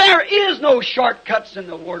 But there is no shortcuts in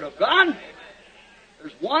the Word of God.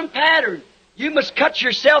 There's one pattern. You must cut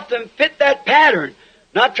yourself to fit that pattern,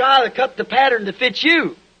 not try to cut the pattern to fit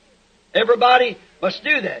you. Everybody must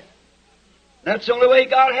do that. That's the only way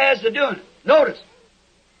God has to do it. Notice.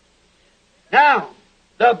 Now,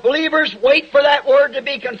 the believers wait for that word to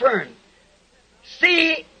be confirmed.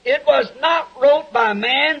 See, it was not wrote by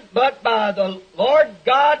man, but by the Lord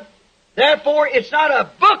God. Therefore, it's not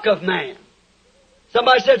a book of man.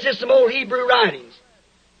 Somebody said it's just some old Hebrew writings.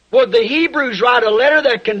 Would the Hebrews write a letter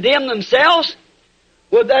that condemned themselves?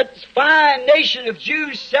 Would that fine nation of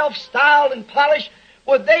Jews, self-styled and polished,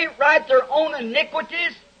 would they write their own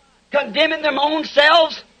iniquities, condemning their own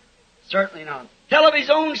selves? Certainly not. Tell of His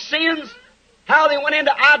own sins, how they went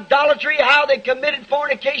into idolatry, how they committed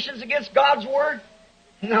fornications against God's Word?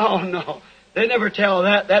 No. They never tell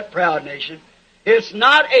that proud nation. It's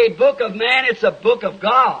not a book of man, it's a book of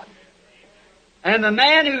God. And the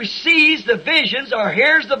man who sees the visions or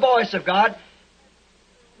hears the voice of God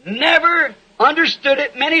never understood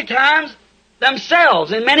it many times,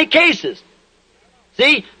 themselves in many cases.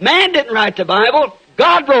 See, man didn't write the Bible.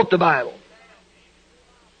 God wrote the Bible.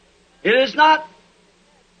 It's not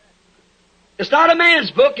a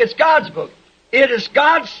man's book, it's God's book. It is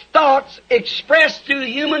God's thoughts expressed through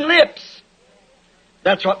human lips.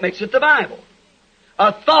 That's what makes it the Bible.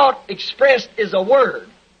 A thought expressed is a word.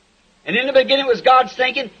 And in the beginning was God's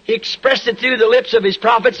thinking. He expressed it through the lips of His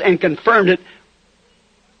prophets and confirmed it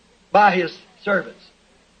by His servants.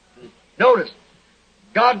 Notice,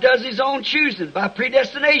 God does His own choosing by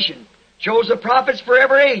predestination. Chose the prophets for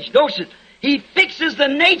every age. Notice, He fixes the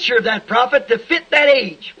nature of that prophet to fit that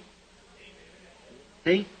age.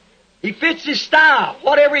 See? He fits his style,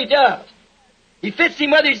 whatever he does. He fits him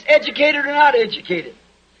whether he's educated or not educated.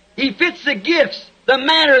 He fits the gifts, the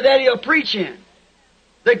manner that he'll preach in,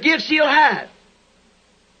 the gifts he'll have,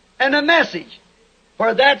 and the message.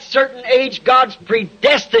 For that certain age, God's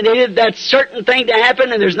predestinated that certain thing to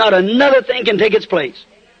happen, and there's not another thing can take its place.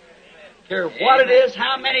 Care what it is,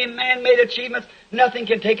 how many man-made achievements, nothing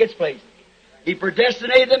can take its place. He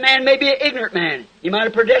predestinated the man, maybe an ignorant man. He might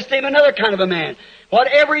have predestinated another kind of a man.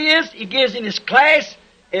 Whatever he is, He gives him his class,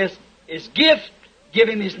 his gift, give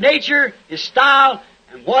him his nature, his style,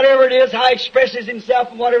 and whatever it is, how he expresses himself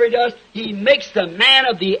and whatever he does, He makes the man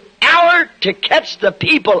of the hour to catch the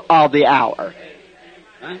people of the hour.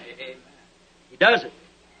 Right? He does it.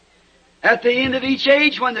 At the end of each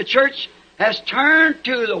age, when the church has turned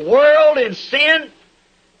to the world in sin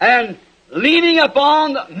and leaning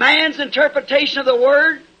upon man's interpretation of the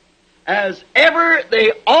Word, as ever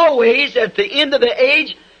they always, at the end of the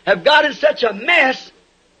age, have got in such a mess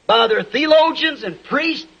by their theologians and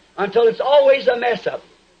priests until it's always a mess up.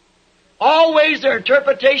 Always their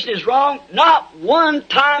interpretation is wrong. Not one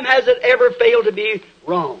time has it ever failed to be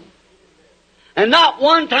wrong. And not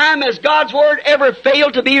one time has God's Word ever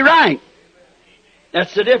failed to be right.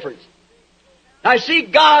 That's the difference. Now see,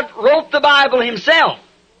 God wrote the Bible Himself.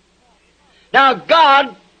 Now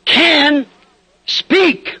God can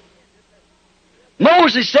speak.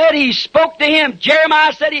 Moses said He spoke to him.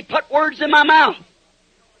 Jeremiah said He put words in my mouth.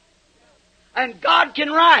 And God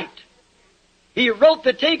can write. He wrote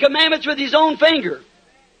the Ten Commandments with His own finger.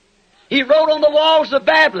 He wrote on the walls of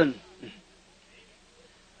Babylon.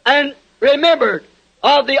 And remember,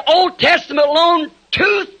 of the Old Testament alone,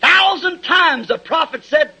 2,000 times the prophet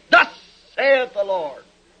said, "Thus saith the Lord."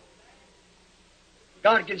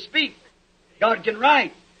 God can speak. God can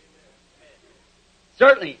write.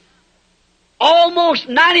 Certainly. Almost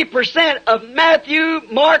 90% of Matthew,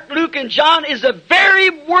 Mark, Luke, and John is the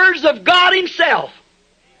very words of God Himself.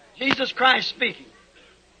 Jesus Christ speaking.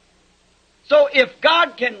 So if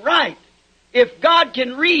God can write, if God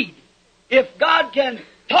can read, if God can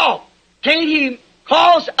talk, can't He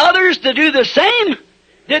cause others to do the same?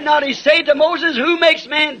 Did not He say to Moses, "Who makes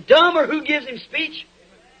man dumb, or who gives him speech?"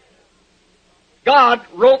 God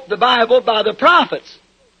wrote the Bible by the prophets.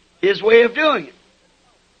 His way of doing it.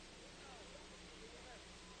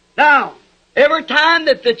 Now, every time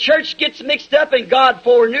that the church gets mixed up, and God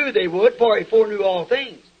foreknew they would, for He foreknew all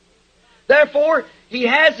things. Therefore, He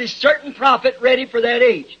has a certain prophet ready for that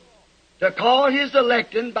age, to call His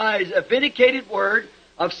electing by His vindicated word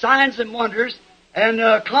of signs and wonders and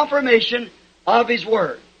confirmation of His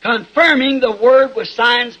word, confirming the word with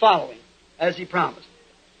signs following, as He promised.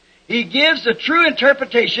 He gives the true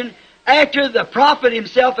interpretation after the prophet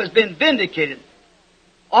himself has been vindicated.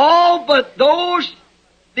 All but those,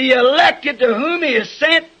 the elected to whom He is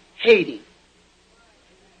sent, hate Him.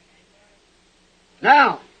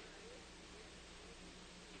 Now,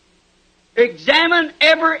 examine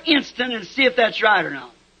every instant and see if that's right or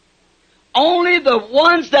not. Only the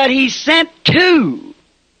ones that He sent to.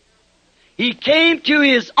 He came to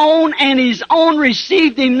His own, and His own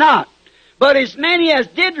received Him not. But as many as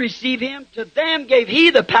did receive Him, to them gave He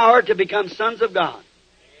the power to become sons of God.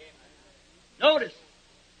 Notice,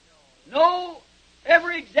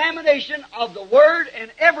 every examination of the Word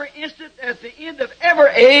and every instant at the end of every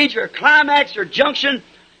age or climax or junction,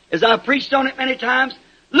 as I've preached on it many times,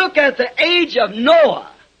 look at the age of Noah.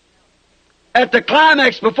 At the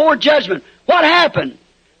climax before judgment, what happened?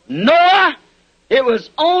 Noah, it was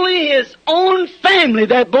only his own family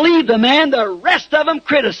that believed the man. The rest of them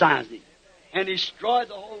criticized him and destroyed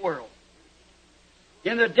the whole world.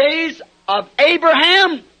 In the days of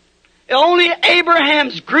Abraham, only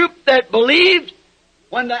Abraham's group that believed.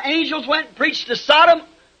 When the angels went and preached to Sodom,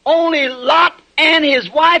 only Lot and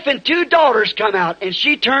his wife and 2 daughters come out, and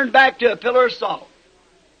she turned back to a pillar of salt.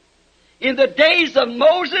 In the days of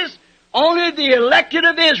Moses, only the elected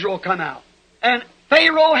of Israel come out, and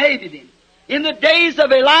Pharaoh hated him. In the days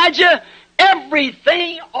of Elijah,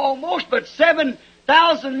 everything, almost but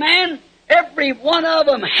 7,000 men, Every one of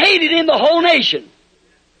them hated him, the whole nation.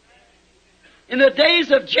 In the days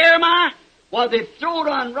of Jeremiah, while they throwed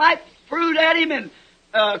unripe fruit at him and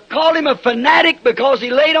called him a fanatic because he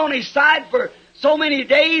laid on his side for so many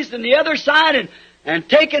days and the other side and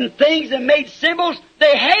taken things and made symbols,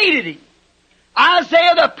 they hated him.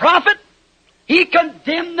 Isaiah the prophet, he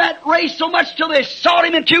condemned that race so much till they sawed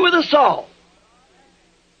him in two with a saw.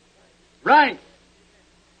 Right.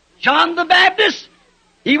 John the Baptist,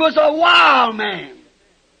 he was a wild man.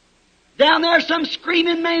 Down there some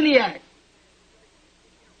screaming maniac.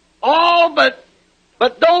 All but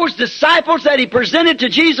those disciples that he presented to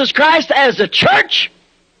Jesus Christ as a church,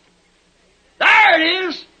 there it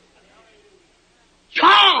is.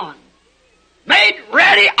 John made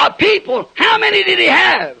ready a people. How many did he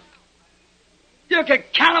have? You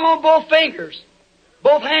could count them on both fingers,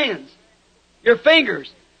 both hands, your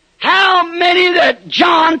fingers. How many that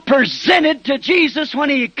John presented to Jesus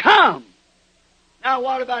when he come? Now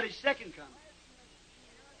what about his second coming?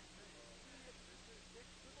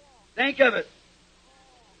 Think of it.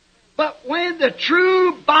 But when the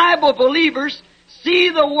true Bible believers see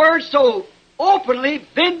the Word so openly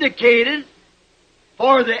vindicated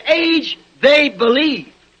for the age they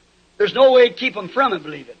believe, there's no way to keep them from it,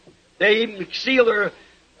 believe it. They even seal their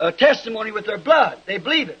testimony with their blood. They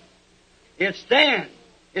believe it. It's then.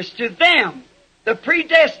 It's to them, the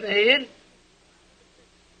predestinated,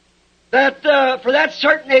 that for that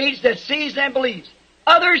certain age that sees and believes.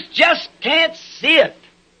 Others just can't see it.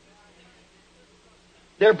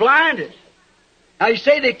 They're blinded. Now you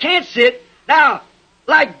say they can't see it. Now,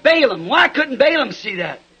 like Balaam, why couldn't Balaam see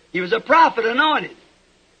that? He was a prophet anointed.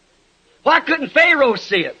 Why couldn't Pharaoh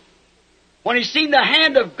see it? When he seen the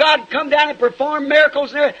hand of God come down and perform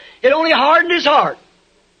miracles, it only hardened his heart.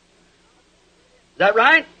 Is that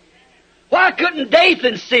right? Why couldn't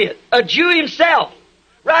Dathan see it? A Jew himself.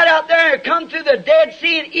 Right out there and come through the Dead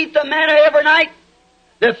Sea and eat the manna every night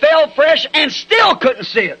that fell fresh and still couldn't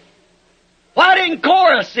see it. Why didn't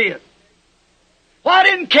Korah see it? Why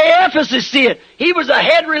didn't Caiaphas see it? He was a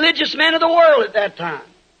head religious man of the world at that time.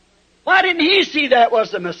 Why didn't he see that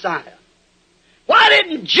was the Messiah? Why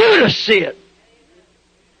didn't Judas see it?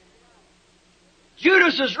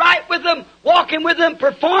 Judas was right with them, walking with them,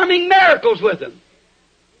 performing miracles with them.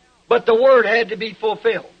 But the Word had to be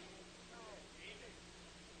fulfilled.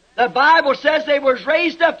 The Bible says they was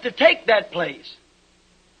raised up to take that place.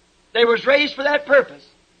 They was raised for that purpose.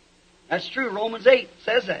 That's true. Romans 8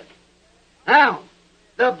 says that. Now,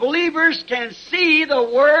 the believers can see the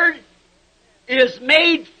Word is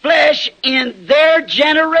made flesh in their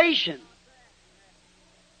generation.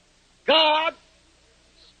 God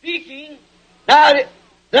speaking. Now,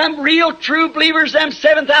 them real true believers, them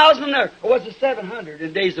 7,000, or was it 700 in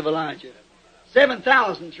the days of Elijah?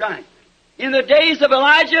 7,000, right. In the days of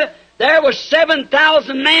Elijah, there was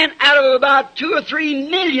 7,000 men out of about 2 or 3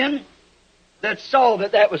 million that saw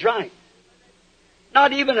that that was right.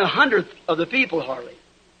 Not even 100th of the people, hardly.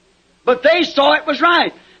 But they saw it was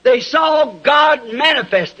right. They saw God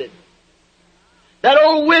manifested. That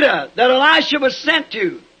old widow that Elisha was sent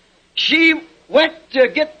to, she went to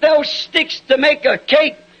get those sticks to make a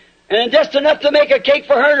cake, and just enough to make a cake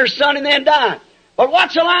for her and her son, and then died. But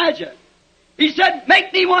watch Elijah. He said,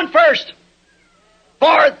 make me one first.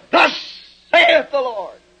 For thus saith the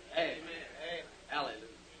Lord. Amen. Hallelujah.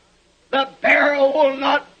 The barrel will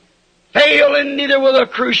not fail, and neither will the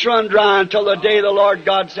cruse run dry until the day the Lord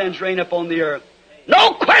God sends rain upon the earth.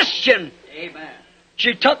 No question. Amen.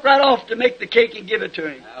 She took right off to make the cake and give it to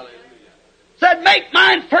him. Hallelujah. Said, make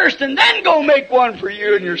mine first and then go make one for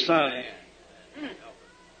you and your son.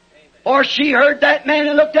 Or she heard that man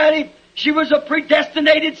and looked at him. She was a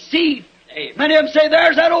predestinated seed. Amen. Many of them say,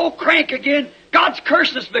 there's that old crank again. God's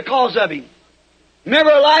cursed us because of him.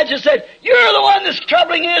 Remember Elijah said, you're the one that's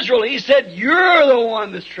troubling Israel. He said, you're the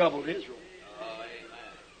one that's troubled Israel. Oh,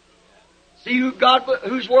 see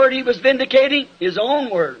whose word he was vindicating? His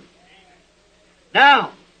own word.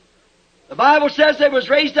 Now, the Bible says they was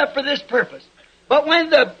raised up for this purpose. But when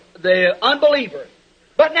the unbeliever,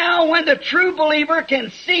 but now when the true believer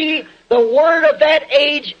can see the Word of that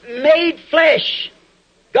age made flesh,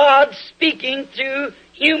 God speaking through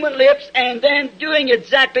human lips and then doing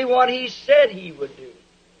exactly what He said He would do.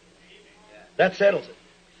 That settles it.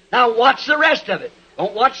 Now watch the rest of it.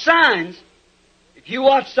 Don't watch signs. If you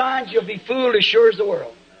watch signs, you'll be fooled as sure as the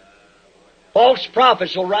world. False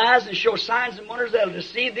prophets will rise and show signs and wonders that will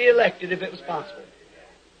deceive the elected if it was possible.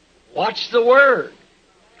 Watch the Word.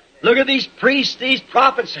 Look at these priests, these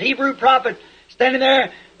prophets, Hebrew prophets, standing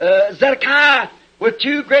there, Zedekiah, with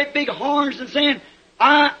 2 great big horns and saying,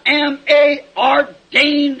 I am a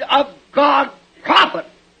ordained of God prophet.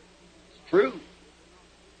 True.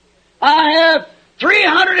 I have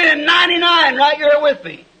 399 right here with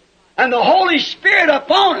me. And the Holy Spirit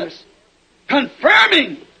upon us,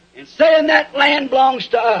 confirming and saying that land belongs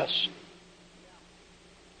to us.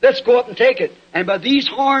 Let's go up and take it. And by these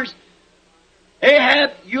horns,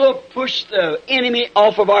 Ahab, you'll push the enemy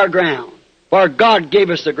off of our ground. For God gave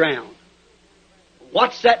us the ground.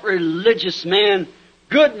 What's that religious man,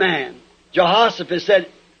 good man, Jehoshaphat said,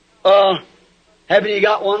 haven't you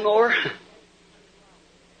got one more?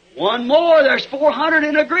 One more. There's 400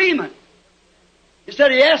 in agreement. He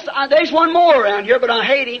said, yes, there's one more around here, but I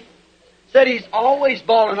hate him. Said he's always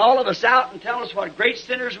bawling all of us out and telling us what great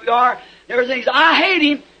sinners we are. And everything. He said, I hate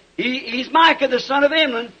him. He's Micah, the son of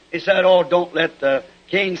Imlan. He said, oh, don't let the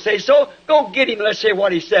king say so. Go get him and let's hear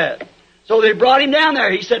what he said. So they brought him down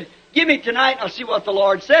there. He said, give me tonight and I'll see what the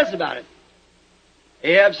Lord says about it.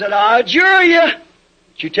 Ahab said, I adjure you.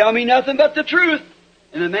 You tell me nothing but the truth.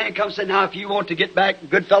 And the man comes and said, now if you want to get back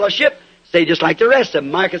good fellowship, say just like the rest of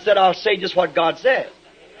them. Micah said, I'll say just what God says.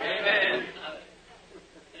 Amen.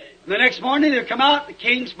 And the next morning they come out, the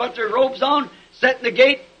kings put their robes on, sat in the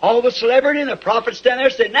gate, all the celebrity and the prophets stand there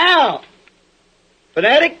and said, now,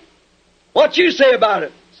 fanatic, what you say about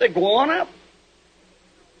it? Said, go on up.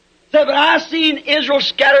 Said, but I seen Israel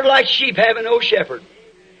scattered like sheep having no shepherd.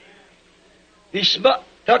 He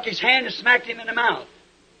took his hand and smacked him in the mouth.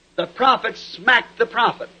 The prophet smacked the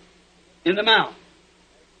prophet in the mouth.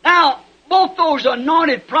 Now, both those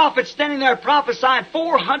anointed prophets standing there prophesying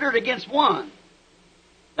 400 against one.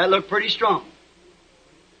 That looked pretty strong.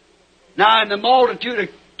 Now, in the multitude of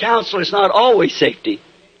counsel, it's not always safety.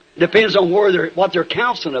 It depends on what they're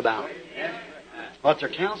counseling about. What their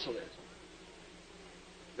counsel is.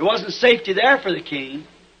 There wasn't safety there for the king,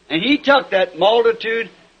 and he took that multitude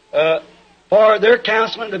for their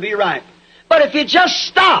counseling to be right. But if you just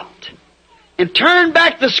stopped and turned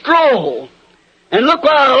back the scroll and look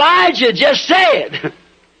what Elijah just said,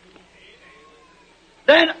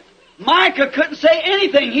 then Micah couldn't say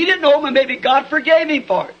anything. He didn't know, but maybe God forgave him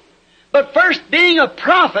for it. But first, being a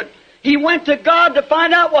prophet, he went to God to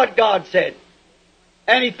find out what God said.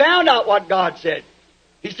 And he found out what God said.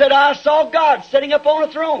 He said, I saw God sitting up on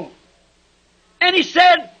a throne. And he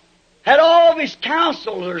said, had all of his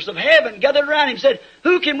counselors of heaven gathered around him, said,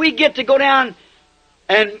 who can we get to go down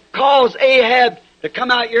and cause Ahab to come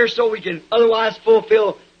out here so we can otherwise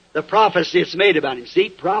fulfill the prophecy that's made about him? See,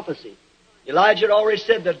 prophecy. Elijah had already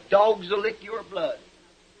said, the dogs will lick your blood.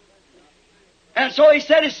 And so he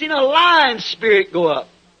said he's seen a lion spirit go up.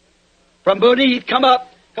 From beneath, come up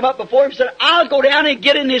before him, said, I'll go down and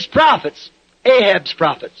get in his prophets, Ahab's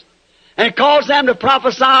prophets, and cause them to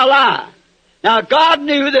prophesy a lie. Now, God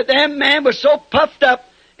knew that that man was so puffed up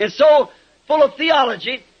and so full of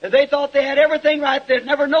theology that they thought they had everything right. They'd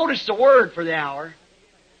never noticed a word for the hour.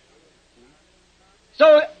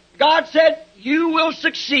 So God said, you will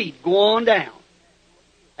succeed. Go on down.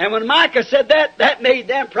 And when Micah said that, that made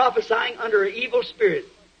them prophesying under an evil spirit.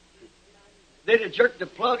 They'd have jerked the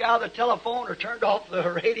plug out of the telephone or turned off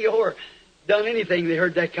the radio or done anything. They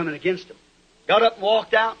heard that coming against them. Got up and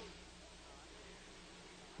walked out.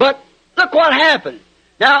 But look what happened.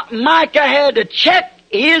 Now, Micah had to check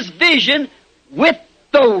his vision with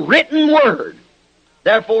the written word.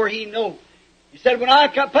 Therefore, he knew. He said, when I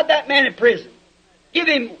put that man in prison, give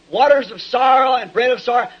him waters of sorrow and bread of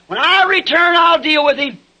sorrow. When I return, I'll deal with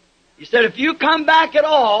him. He said, if you come back at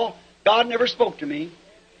all, God never spoke to me.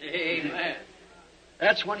 Amen.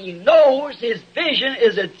 That's when he knows his vision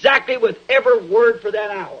is exactly with every word for that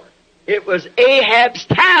hour. It was Ahab's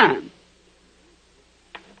time.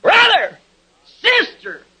 Brother,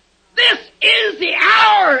 sister, this is the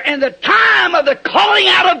hour and the time of the calling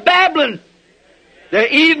out of Babylon.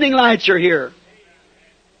 The evening lights are here.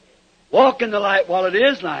 Walk in the light while it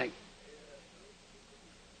is light.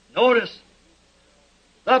 Notice,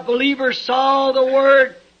 the believer saw the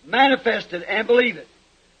Word manifested and believe it.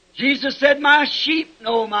 Jesus said, my sheep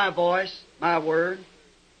know my voice, my word.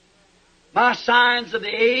 My signs of the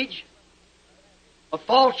age, a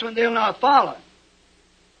false one they'll not follow.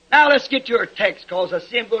 Now let's get to our text, because I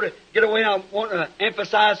see him go to get away, and I want to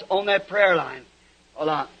emphasize on that prayer line a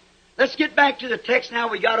lot. Let's get back to the text now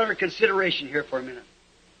we got under consideration here for a minute.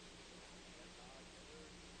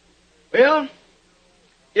 Well,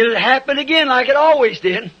 it'll happen again like it always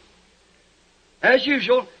did. As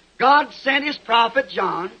usual, God sent His prophet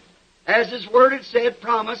John, as His Word had said,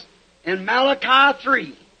 promised, in Malachi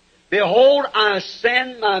 3, behold, I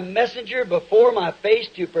send my messenger before my face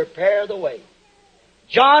to prepare the way.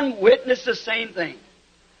 John witnessed the same thing.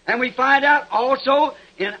 And we find out also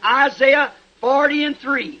in Isaiah 40 and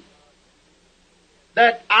 3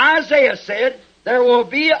 that Isaiah said, there will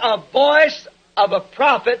be a voice of a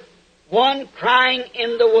prophet, one crying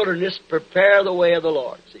in the wilderness, prepare the way of the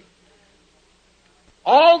Lord. See?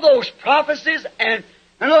 All those prophecies, and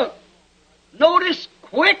look, notice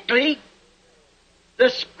quickly, the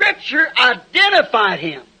Scripture identified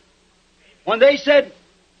him. When they said,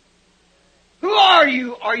 who are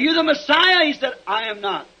you? Are you the Messiah? He said, I am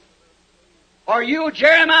not. Are you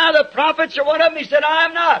Jeremiah the prophets or one of them? He said, I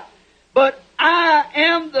am not. But I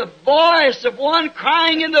am the voice of one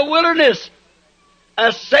crying in the wilderness,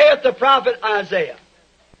 as saith the prophet Isaiah.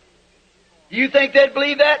 Do you think they'd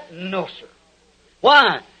believe that? No, sir.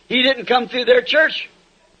 Why? He didn't come through their church.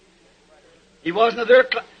 He wasn't of their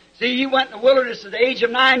class. See, he went in the wilderness at the age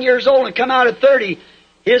of 9 years old and come out at 30.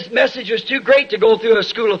 His message was too great to go through a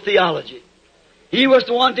school of theology. He was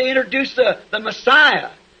the one to introduce the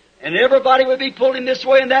Messiah. And everybody would be pulling this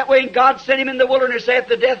way and that way, and God sent him in the wilderness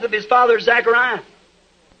after the death of his father, Zechariah.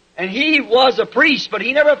 And he was a priest, but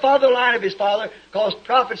he never followed the line of his father, because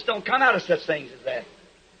prophets don't come out of such things as that.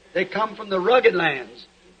 They come from the rugged lands,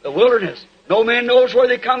 the wilderness. No man knows where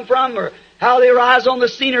they come from or how they rise on the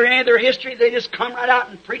scene or any of their history. They just come right out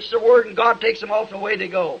and preach the Word, and God takes them off and away they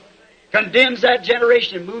go. Condemns that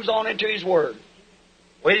generation and moves on into His Word,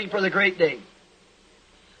 waiting for the great day.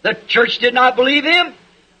 The church did not believe him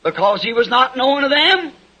because he was not known to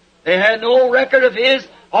them. They had no record of his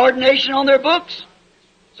ordination on their books.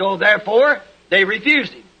 So therefore, they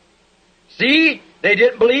refused him. See, they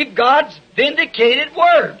didn't believe God's vindicated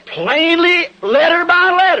Word, plainly, letter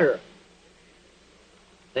by letter.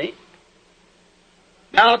 See?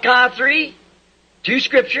 Malachi 3, two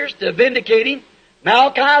scriptures to vindicate him.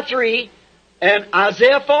 Malachi 3 and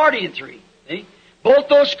Isaiah 40 and 3. See? Both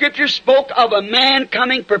those scriptures spoke of a man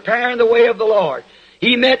coming preparing the way of the Lord.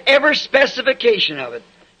 He met every specification of it.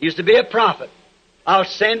 He used to be a prophet. I'll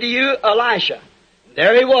send to you Elisha.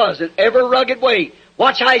 There he was in every rugged way.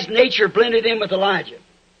 Watch how his nature blended in with Elijah.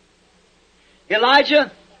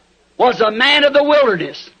 Elijah was a man of the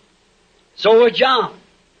wilderness. So was John.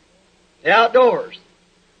 The outdoors.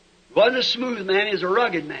 He wasn't a smooth man, he was a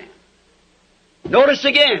rugged man. Notice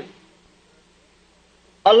again,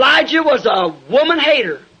 Elijah was a woman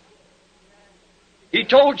hater. He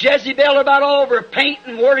told Jezebel about all of her paint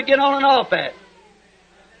and where to get on and off at.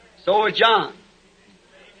 So was John.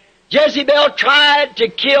 Jezebel tried to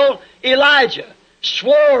kill Elijah,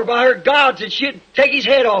 swore by her gods that she'd take his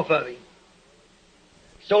head off of him.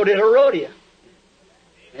 So did Herodias.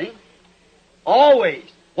 See? Always.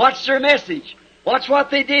 Watch their message. Watch what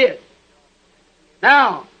they did.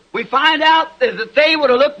 Now, we find out that if they would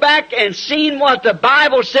have looked back and seen what the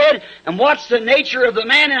Bible said and what's the nature of the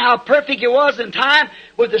man and how perfect he was in time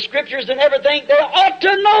with the Scriptures and everything, they ought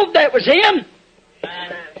to know that was him.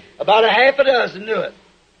 About a half a dozen knew it.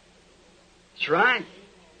 That's right.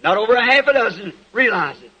 Not over a half a dozen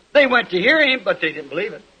realized it. They went to hear him, but they didn't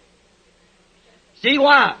believe it. See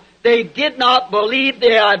why? They did not believe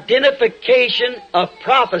the identification of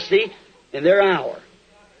prophecy in their hour.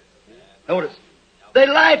 Notice. They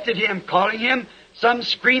laughed at him, calling him some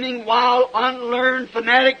screaming, wild, unlearned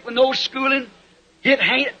fanatic with no schooling, get,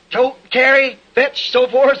 hang, tote, carry, fetch, so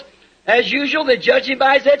forth. As usual, they judged him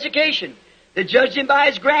by his education. They judged him by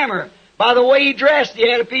his grammar, by the way he dressed. He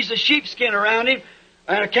had a piece of sheepskin around him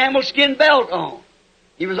and a camel skin belt on.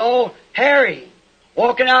 He was all hairy,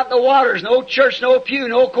 walking out in the waters, no church, no pew,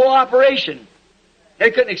 no cooperation.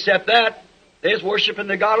 They couldn't accept that. They was worshiping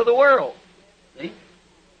the God of the world. See?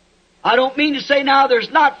 I don't mean to say now there's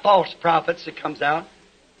not false prophets that comes out,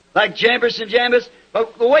 like Jeffersonville,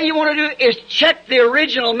 but the way you want to do it is check the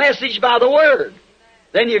original message by the Word.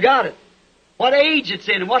 Then you got it. What age it's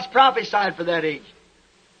in and what's prophesied for that age.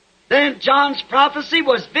 Then John's prophecy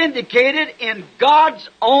was vindicated in God's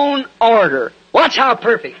own order. Watch how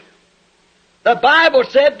perfect. The Bible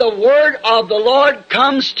said the Word of the Lord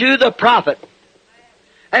comes to the prophet.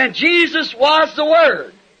 And Jesus was the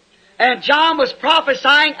Word. And John was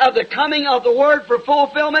prophesying of the coming of the Word for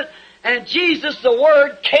fulfillment. And Jesus, the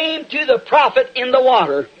Word, came to the prophet in the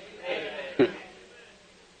water.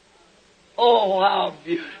 Oh, how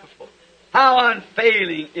beautiful. How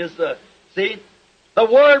unfailing is the... See? The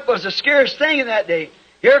Word was the scarce thing in that day.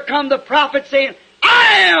 Here come the prophet saying,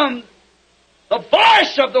 I am the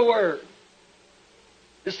voice of the Word.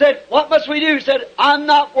 He said, what must we do? He said, I'm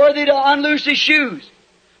not worthy to unloose his shoes.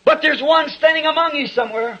 But there's one standing among you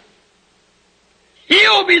somewhere.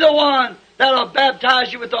 He'll be the one that'll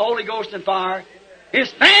baptize you with the Holy Ghost and fire. His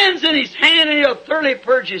fan's in his hand, and he'll thoroughly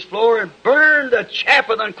purge his floor and burn the chaff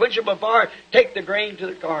with unquenchable fire, take the grain to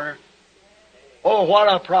the corner. Oh, what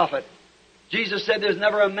a prophet. Jesus said there's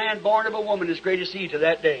never a man born of a woman as great as he to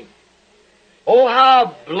that day. Oh,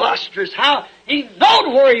 how blusterous, how he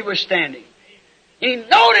knowed where he was standing. He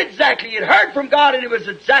knowed exactly. He had heard from God and it was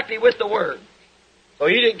exactly with the Word. So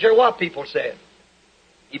he didn't care what people said.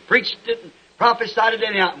 He preached it and prophesied it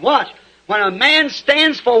anyhow. Watch. When a man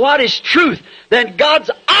stands for what is truth, then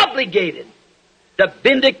God's obligated to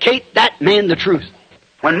vindicate that man the truth.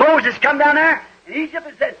 When Moses come down there in Egypt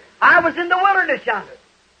and said, I was in the wilderness yonder,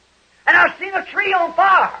 and I seen a tree on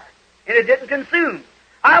fire, and it didn't consume.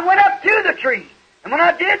 I went up to the tree, and when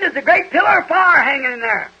I did, there's a great pillar of fire hanging in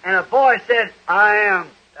there. And a voice said, I am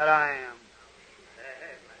that I am.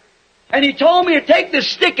 And he told me to take this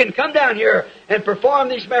stick and come down here and perform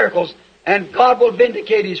these miracles, and God will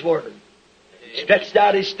vindicate His Word. Stretched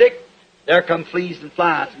out His stick, there come fleas and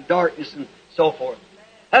flies and darkness and so forth.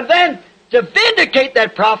 And then, to vindicate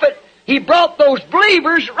that prophet, he brought those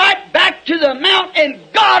believers right back to the mount, and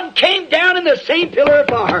God came down in the same pillar of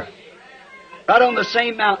fire. Right on the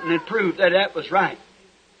same mountain and proved that that was right.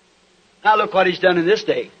 Now look what He's done in this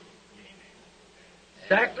day.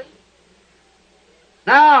 Exactly.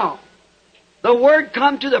 Now, the Word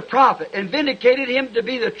come to the prophet and vindicated him to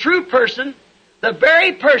be the true person, the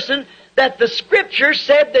very person that the Scripture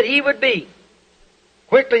said that he would be.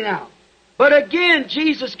 Quickly now. But again,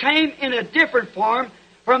 Jesus came in a different form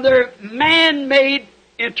from their man-made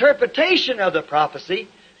interpretation of the prophecy.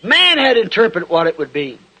 Man had interpreted what it would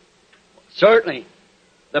be. Certainly,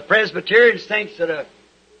 the Presbyterians think that it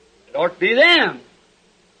ought to be them.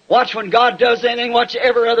 Watch when God does anything, watch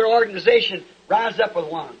every other organization rise up with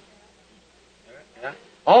one. Yeah.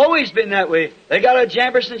 Always been that way. They got a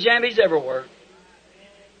Jambers and Jambies everywhere.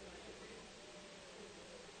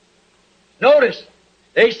 Notice,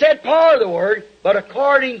 they said part of the Word, but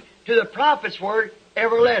according to the prophet's word,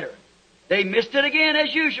 every letter. They missed it again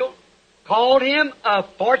as usual. Called him a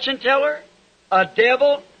fortune teller, a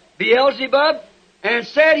devil, Beelzebub, and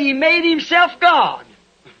said he made himself God.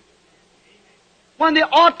 When they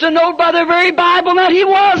ought to know by the very Bible that he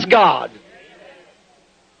was God.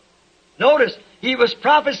 Notice, he was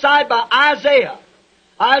prophesied by Isaiah.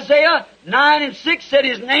 Isaiah 9 and 6 said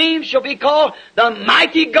his name shall be called the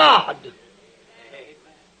Mighty God.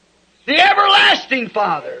 The Everlasting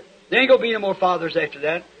Father. There ain't going to be no more fathers after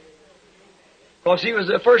that. Because he was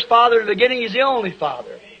the first father in the beginning, he's the only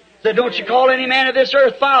father. Said, don't you call any man of this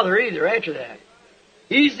earth father either after that.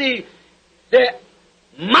 He's the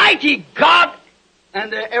mighty God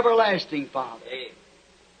and the everlasting Father.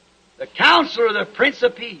 The Counselor, the Prince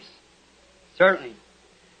of Peace. Certainly.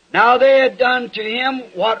 Now they had done to him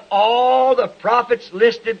what all the prophets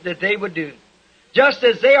listed that they would do. Just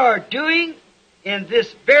as they are doing in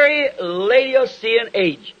this very Laodicean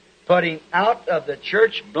age. Putting out of the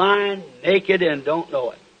church blind, naked, and don't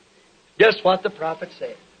know it. Just what the prophet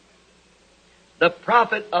said. The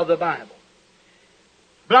prophet of the Bible.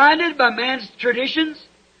 Blinded by man's traditions,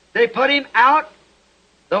 they put him out,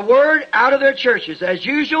 the Word out of their churches. As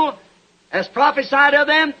usual, as prophesied of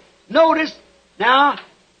them, notice, now,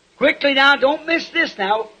 quickly now, don't miss this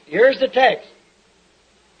now. Here's the text.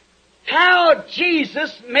 How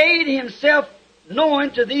Jesus made Himself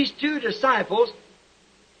known to these two disciples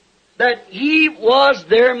that He was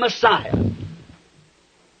their Messiah.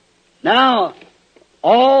 Now,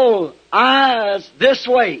 all eyes this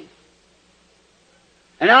way.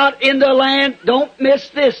 And out in the land, don't miss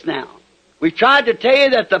this now. We tried to tell you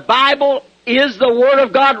that the Bible is the Word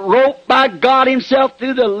of God, wrote by God Himself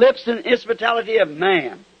through the lips and instrumentality of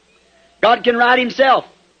man. God can write Himself.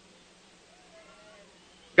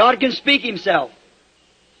 God can speak Himself.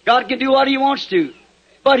 God can do what He wants to.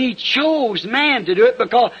 But He chose man to do it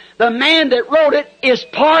because the man that wrote it is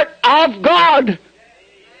part of God.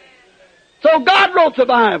 So God wrote the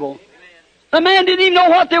Bible. The man didn't even know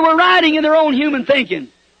what they were writing in their own human thinking.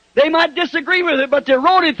 They might disagree with it, but they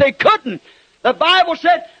wrote it, they couldn't. The Bible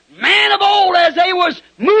said, man of old as they was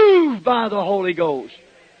moved by the Holy Ghost.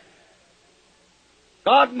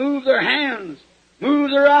 God moved their hands,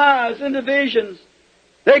 moved their eyes into visions.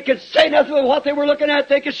 They could say nothing of what they were looking at.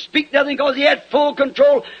 They could speak nothing because He had full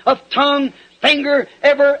control of tongue, finger,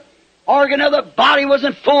 every organ of the body was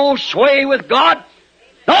in full sway with God.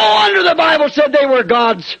 No wonder the Bible said they were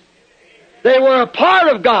gods. They were a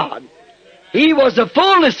part of God. He was the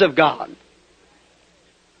fullness of God.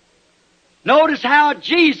 Notice how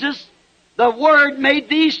Jesus, the Word, made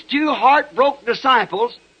these two heartbroken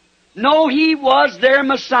disciples know He was their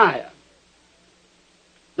Messiah.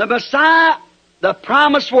 The Messiah, the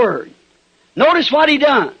promised Word. Notice what He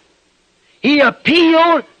done. He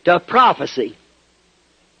appealed to prophecy.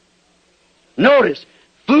 Notice,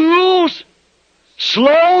 fools,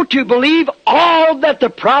 slow to believe all that the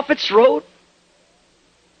prophets wrote.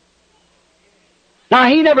 Now,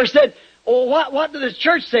 He never said, Oh, what did the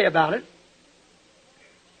church say about it?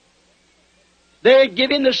 They'd give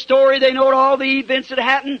him the story. They know all the events that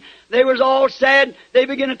happened. They was all sad. They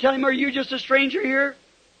began to tell him, are you just a stranger here?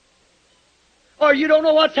 Or you don't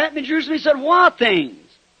know what's happening in Jerusalem? He said, what things?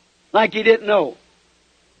 Like he didn't know.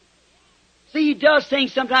 See, he does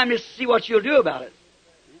things sometimes to see what you'll do about it.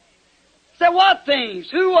 He said, what things?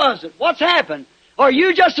 Who was it? What's happened? Are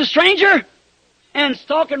you just a stranger? And it's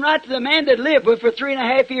talking right to the man that lived with for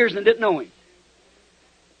 3.5 years and didn't know him.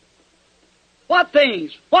 What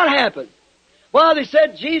things? What happened? Well, they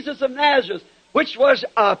said Jesus of Nazareth, which was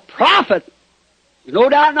a prophet. There's no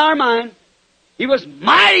doubt in our mind. He was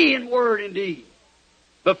mighty in word and deed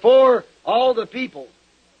before all the people.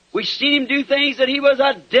 We've seen him do things that he was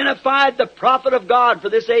identified the prophet of God for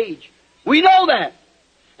this age. We know that.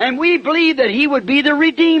 And we believe that he would be the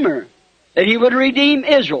Redeemer, that he would redeem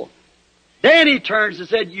Israel. Then he turns and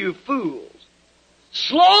said, you fools,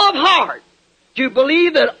 slow of heart to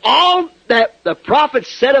believe that all that the prophets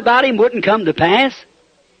said about him wouldn't come to pass.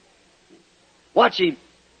 Watch him.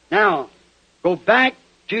 Now, go back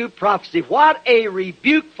to prophecy. What a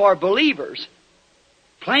rebuke for believers.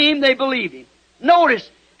 Claim they believe him. Notice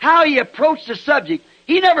how he approached the subject.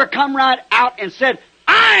 He never come right out and said,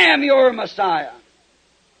 I am your Messiah.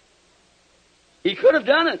 He could have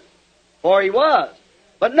done it, for he was.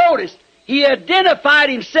 But notice, he identified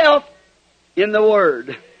himself in the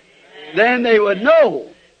Word. Then they would know.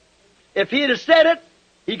 If he had said it,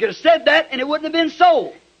 he could have said that and it wouldn't have been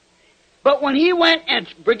so. But when he went and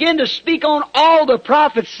began to speak on all the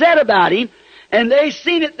prophets said about him, and they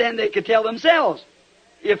seen it, then they could tell themselves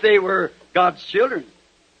if they were God's children.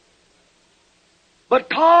 But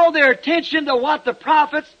call their attention to what the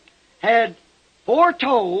prophets had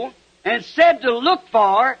foretold and said to look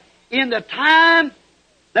for in the time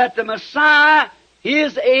that the Messiah,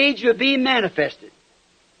 his age, would be manifested.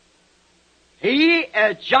 He,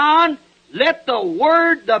 as John, let the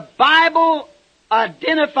Word, the Bible,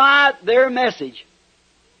 identify their message.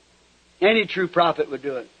 Any true prophet would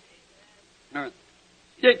do it.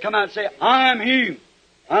 He didn't come out and say, I am he.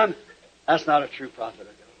 That's not a true prophet of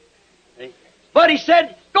God. See? But he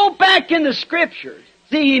said, go back in the Scriptures.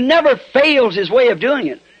 See, he never fails his way of doing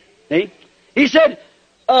it. See? He said,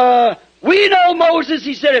 we know Moses.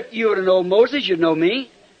 He said, if you would have known Moses, you'd know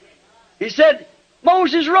me. He said,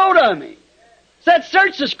 Moses wrote on me. Said,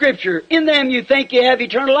 search the Scripture. In them you think you have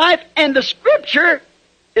eternal life, and the Scripture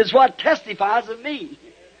is what testifies of me.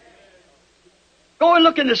 Go and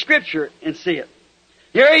look in the Scripture and see it.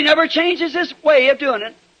 Here he never changes his way of doing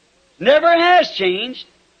it. Never has changed.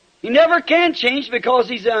 He never can change because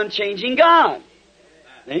he's an unchanging God.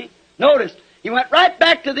 See? Notice, he went right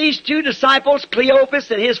back to these two disciples, Cleopas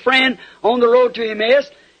and his friend on the road to Emmaus,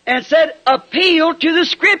 and said, appeal to the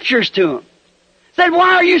Scriptures to him. Said,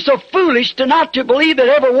 why are you so foolish to not to believe that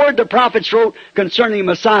every word the prophets wrote concerning the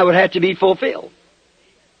Messiah would have to be fulfilled?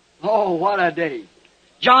 Oh, what a day.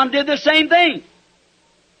 John did the same thing.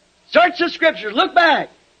 Search the Scriptures, look back.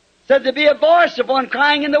 Said there be a voice of one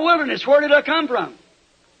crying in the wilderness. Where did it come from?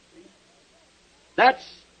 That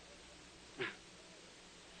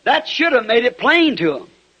should have made it plain to them.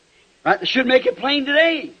 Right? It should make it plain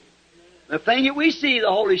today. The thing that we see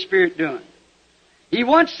the Holy Spirit doing. He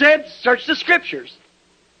once said, search the Scriptures.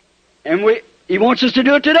 And he wants us to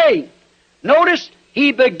do it today. Notice,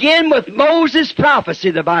 he began with Moses'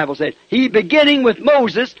 prophecy, the Bible says. He beginning with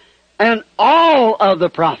Moses and all of the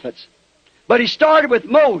prophets. But he started with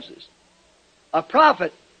Moses. A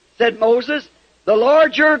prophet, said Moses, the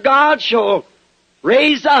Lord your God shall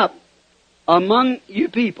raise up among you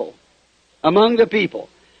people, among the people.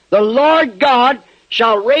 The Lord God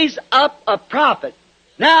shall raise up a prophet.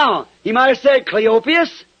 Now, he might have said,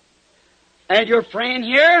 Cleopas, and your friend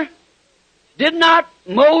here, did not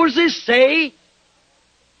Moses say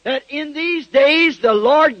that in these days the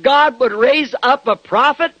Lord God would raise up a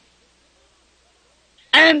prophet?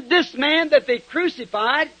 And this man that they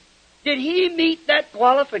crucified, did he meet that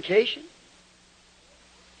qualification?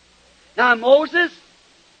 Now, Moses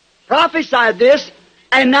prophesied this,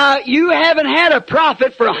 and now you haven't had a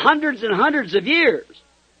prophet for hundreds and hundreds of years.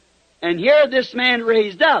 And here this man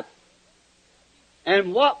raised up.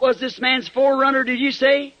 And what was this man's forerunner, did you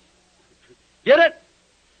say? Get it?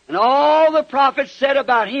 And all the prophets said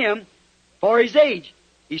about him for his age.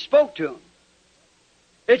 He spoke to him.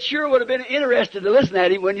 It sure would have been interesting to listen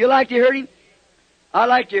at him. Wouldn't you like to hear him? I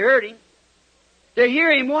like to hear him. To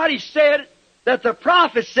hear him what he said that the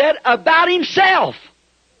prophet said about himself.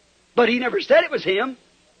 But he never said it was him.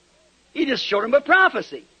 He just showed him a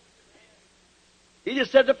prophecy. He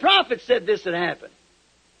just said the prophet said this had happened.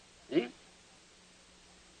 See?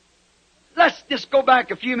 Let's just go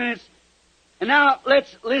back a few minutes And now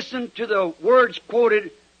let's listen to the words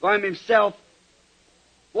quoted by him himself.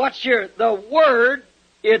 Watch here. The Word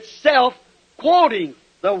itself quoting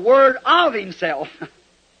the Word of Himself.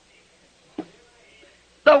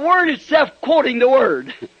 The Word itself quoting the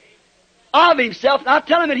Word of Himself. Not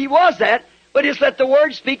telling that He was that, but just let the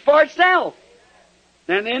Word speak for itself.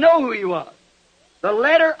 Then they know who He was. The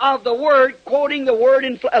letter of the Word quoting the Word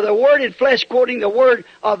the Word in flesh quoting the Word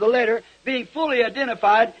of the letter, being fully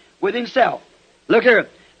identified with Himself. Look here.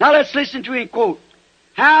 Now let's listen to Him quote.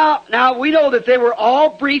 Now we know that they were all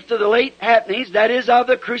brief to the late happenings, that is, of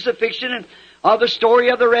the crucifixion and of the story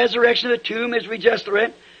of the resurrection of the tomb, as we just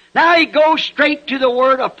read. Now He goes straight to the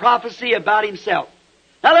word of prophecy about Himself.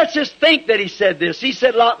 Now let's just think that He said this. He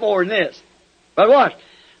said a lot more than this. But what?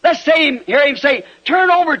 Let's hear Him say,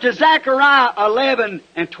 turn over to Zechariah 11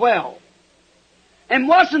 and 12. And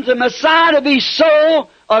wasn't the Messiah to be sold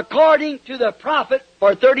according to the prophet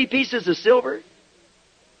for 30 pieces of silver?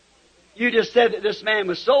 You just said that this man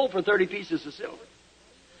was sold for 30 pieces of silver.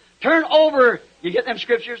 Turn over, you get them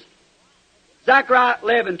scriptures? Zechariah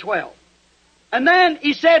 11:12. And then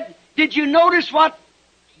he said, did you notice what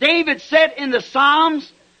David said in the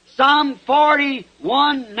Psalms? Psalm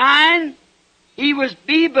 41:9. He was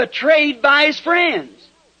betrayed by his friends.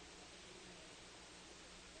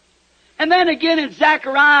 And then again in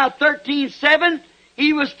Zechariah 13:7,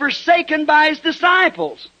 he was forsaken by his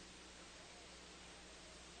disciples.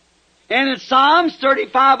 And in Psalms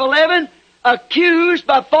 35:11, accused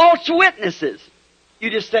by false witnesses. You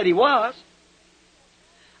just said he was.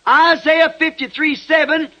 Isaiah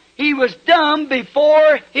 53:7, he was dumb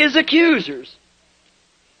before his accusers.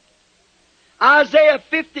 Isaiah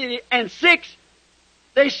 50:6,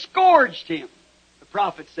 they scourged him, the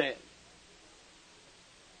prophet said.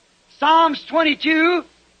 Psalms 22,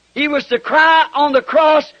 he was to cry on the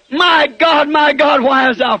cross, my God, why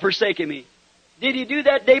hast thou forsaken me? Did he do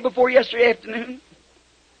that day before yesterday afternoon?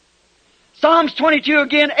 Psalms 22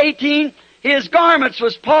 again, 18, his garments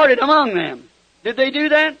was parted among them. Did they do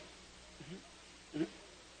that?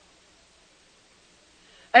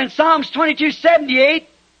 And Psalms 22:78,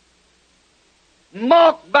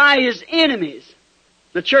 mocked by his enemies,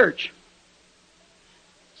 the church.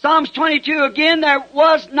 Psalms 22 again, there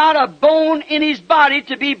was not a bone in his body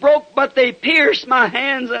to be broke, but they pierced my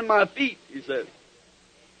hands and my feet, he said.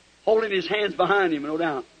 Holding his hands behind him, no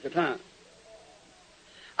doubt, at the time.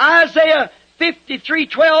 Isaiah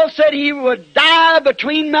 53:12 said he would die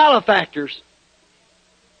between malefactors.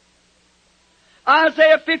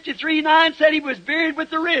 Isaiah 53:9 said he was buried with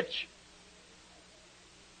the rich.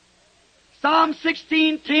 Psalm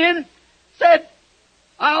 16:10 said,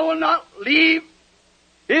 I will not leave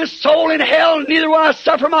his soul in hell, neither will I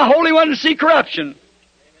suffer my Holy One to see corruption.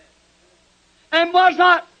 And was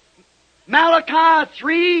not Malachi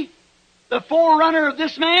 3 the forerunner of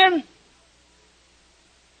this man?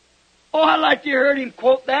 Oh, I'd like to hear him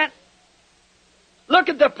quote that. Look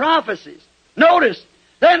at the prophecies. Notice,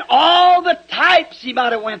 then all the types he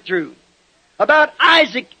might have went through. About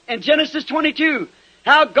Isaac in Genesis 22.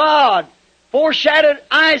 How God foreshadowed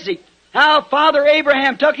Isaac. How Father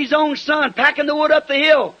Abraham took his own son, packing the wood up the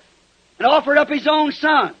hill, and offered up his own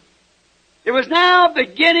son. It was now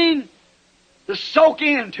beginning to soak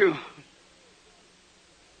into them.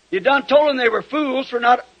 You done told them they were fools for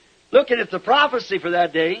not looking at the prophecy for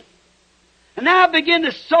that day. And now begin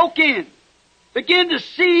to soak in. Begin to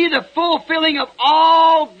see the fulfilling of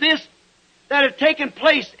all this that had taken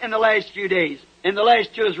place in the last few days, in the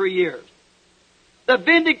last 2 or 3 years. The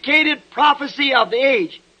vindicated prophecy of the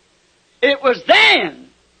age. It was then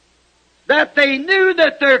that they knew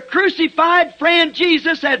that their crucified friend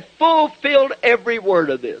Jesus had fulfilled every word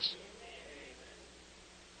of this.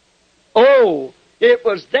 Oh, it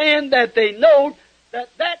was then that they know that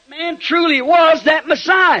that man truly was that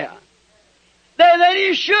Messiah. That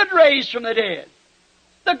he should raise from the dead.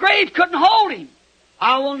 The grave couldn't hold him.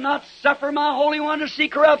 I will not suffer my Holy One to see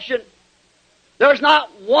corruption. There's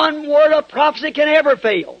not one word of prophecy can ever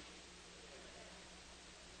fail.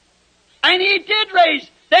 And he did raise.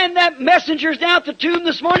 Then that messenger's down at the tomb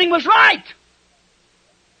this morning was right.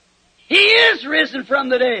 He is risen from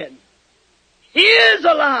the dead. He is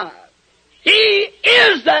alive. He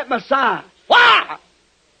is that Messiah. Why?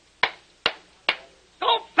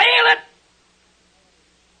 Don't fail it.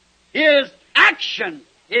 His action,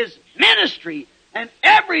 His ministry, and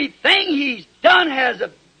everything He's done has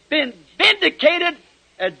been vindicated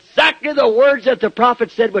exactly the words that the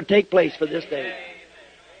prophet said would take place for this day.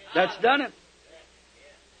 That's done it.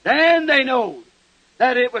 Then they know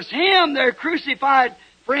that it was Him, their crucified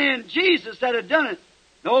friend Jesus, that had done it.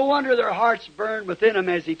 No wonder their hearts burned within them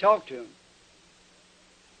as He talked to them.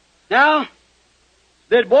 Now,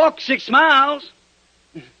 They'd walk 6 miles,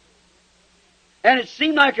 and it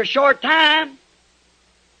seemed like a short time.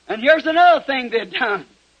 And here's another thing they'd done.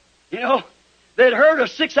 You know, they'd heard a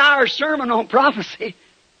 6-hour sermon on prophecy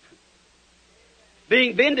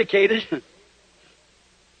being vindicated.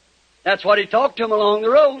 That's what he talked to them along the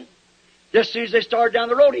road. Just as soon as they started down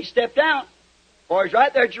the road, he stepped out. For he's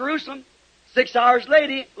right there at Jerusalem. 6 hours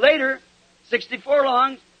later, 60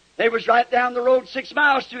 furlongs, they was right down the road 6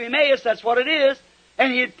 miles to Emmaus. That's what it is.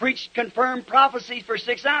 And he had preached confirmed prophecy for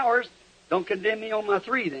 6 hours. Don't condemn me on my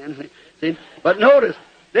 3 then. See? But notice,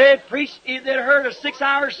 they'd heard a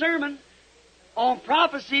 6-hour sermon on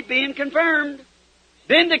prophecy being confirmed,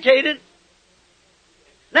 vindicated.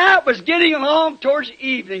 Now it was getting along towards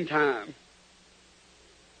evening time.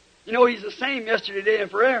 You know, He's the same yesterday, today, and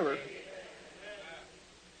forever.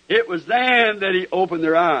 It was then that He opened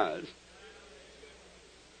their eyes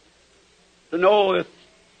to know that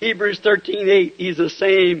Hebrews 13:8, He's the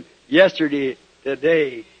same yesterday,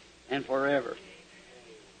 today, and forever.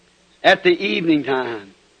 At the evening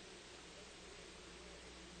time,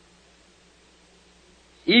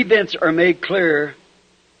 events are made clear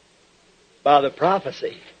by the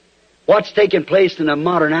prophecy. What's taking place in the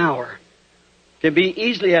modern hour can be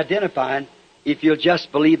easily identified if you'll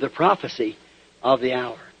just believe the prophecy of the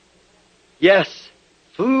hour. Yes,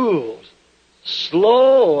 fools,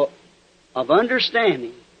 slow of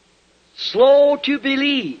understanding, slow to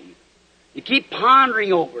believe. You keep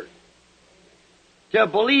pondering over it. To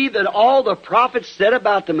believe that all the prophets said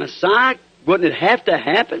about the Messiah, wouldn't it have to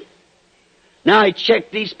happen? Now he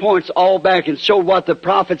checked these points all back and showed what the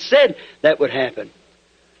prophets said that would happen.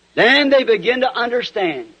 Then they begin to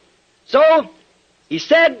understand. So, he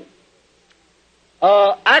said,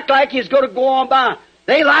 act like he's going to go on by.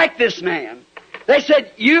 They liked this man. They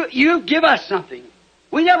said, you give us something.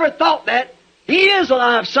 We never thought that. He is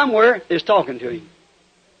alive somewhere, is talking to him.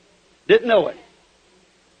 Didn't know it.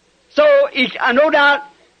 So, no doubt,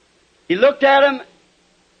 he looked at him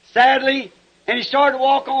sadly, and he started to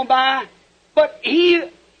walk on by. But he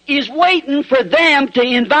is waiting for them to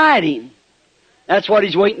invite him. That's what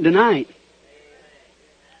he's waiting tonight.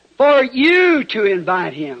 For you to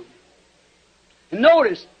invite him. And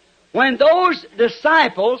notice, when those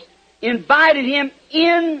disciples invited him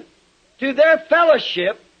into their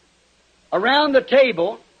fellowship around the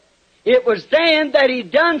table, it was then that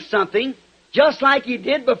he'd done something just like he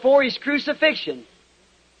did before his crucifixion.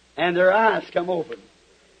 And their eyes come open.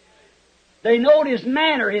 They know his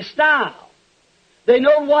manner, his style. They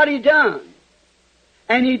know what he done.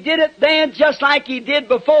 And he did it then just like he did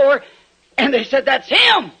before. And they said, that's him!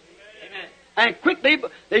 Amen. And quickly,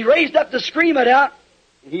 they raised up to scream it out.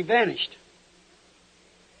 And he vanished.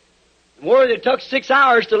 More than it took 6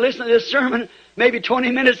 hours to listen to this sermon, maybe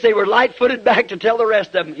 20 minutes, they were light-footed back to tell the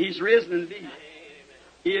rest of them, He's risen indeed.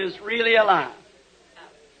 He is really alive.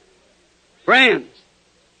 Friends,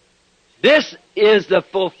 this is the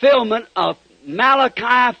fulfillment of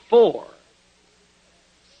Malachi 4,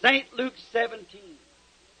 St. Luke 17,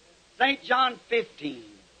 St. John 15.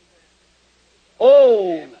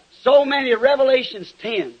 Oh, so many, Revelations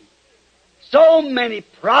 10. So many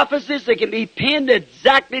prophecies that can be pinned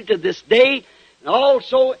exactly to this day. And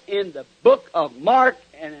also in the book of Mark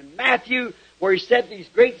and in Matthew, where he said these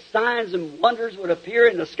great signs and wonders would appear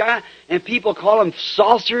in the sky, and people call them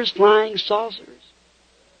saucers, flying saucers.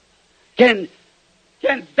 Can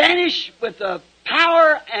vanish with the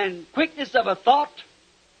power and quickness of a thought.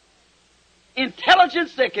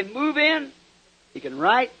 Intelligence that can move in. He can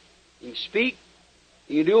write. He can speak.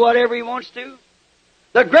 He can do whatever he wants to.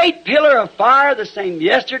 The great pillar of fire, the same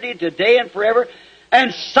yesterday, today, and forever.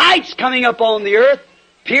 And sights coming up on the earth.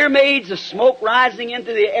 Pyramids of smoke rising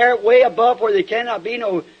into the air way above where there cannot be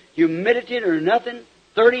no humidity or nothing.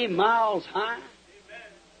 30 miles high. Amen.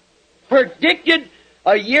 Predicted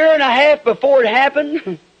a year and a half before it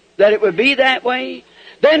happened that it would be that way.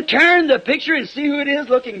 Then turn the picture and see who it is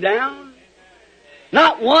looking down.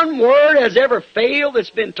 Not one word has ever failed that's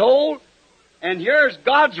been told. And here's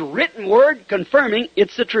God's written word confirming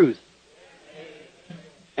it's the truth.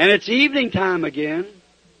 And it's evening time again.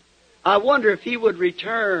 I wonder if He would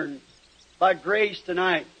return by grace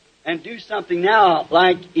tonight and do something now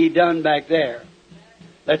like He done back there.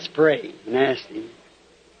 Let's pray and ask Him.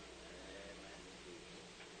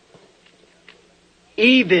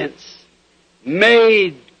 Events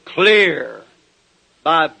made clear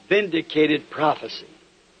by vindicated prophecy.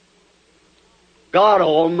 God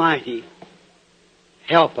Almighty,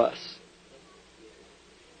 help us.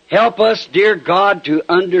 Help us, dear God, to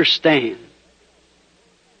understand.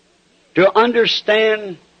 To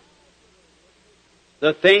understand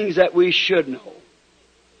the things that we should know.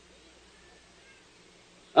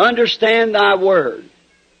 understand Thy Word.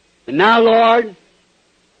 And now, Lord,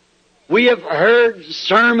 we have heard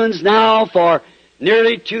sermons now for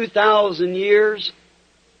nearly 2,000 years,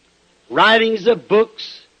 writings of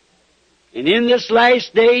books, and in this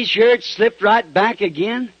last days here it slipped right back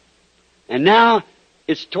again, and now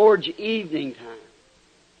it's towards evening time.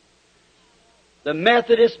 The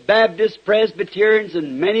Methodists, Baptists, Presbyterians,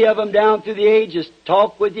 and many of them down through the ages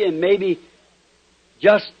talk with you, and maybe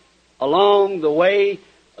just along the way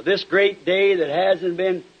of this great day that hasn't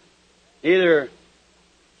been either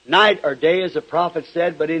night or day, as the prophet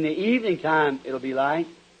said, but in the evening time it'll be light.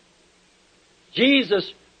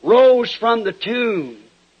 Jesus rose from the tomb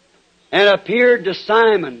and appeared to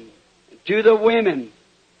Simon, to the women,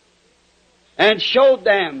 and showed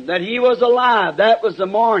them that He was alive. That was the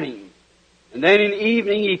morning. And then in the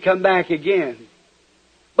evening He come back again.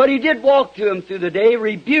 But He did walk to them through the day,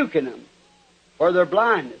 rebuking them for their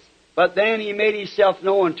blindness. But then He made Himself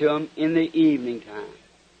known to them in the evening time.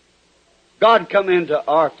 God, come into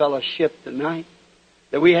our fellowship tonight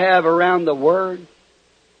that we have around the Word.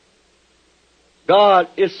 God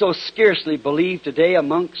is so scarcely believed today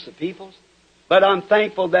amongst the peoples, but I'm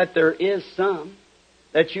thankful that there is some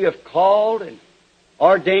that You have called and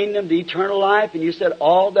ordained them to eternal life, and You said,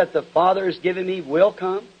 all that the Father has given Me will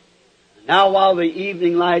come. Now while the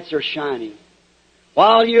evening lights are shining,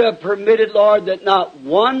 while You have permitted, Lord, that not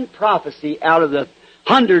one prophecy out of the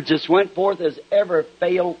hundreds that went forth has ever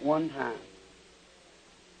failed one time.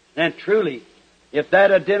 And truly, if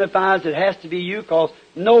that identifies, it has to be You, because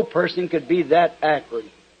no person could be that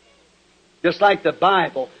accurate. Just like the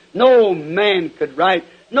Bible, no man could write,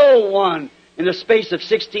 no one in the space of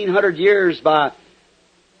 1,600 years by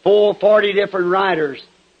 40 different writers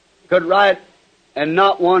could write, and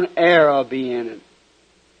not one error will be in it.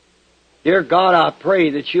 Dear God, I pray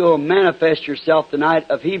that You'll manifest Yourself tonight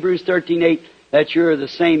of Hebrews 13:8, that You're the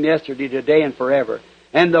same yesterday, today, and forever.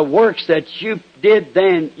 And the works that You did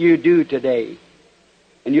then, You do today.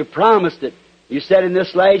 And You promised it. You said in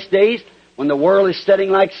this last days, when the world is setting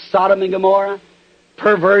like Sodom and Gomorrah,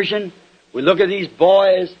 perversion, we look at these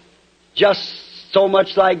boys just so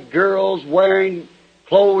much like girls, wearing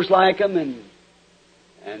clothes like them,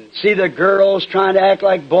 and see the girls trying to act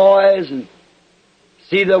like boys, and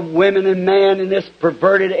see the women and men in this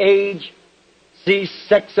perverted age. See,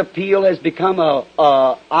 sex appeal has become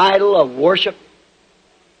a idol of worship.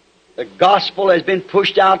 The gospel has been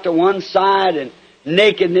pushed out to one side, and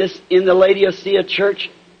nakedness in the Laodicea church.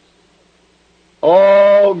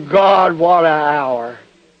 Oh God, what an hour.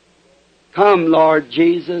 Come, Lord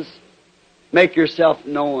Jesus, make Yourself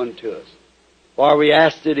known to us. For we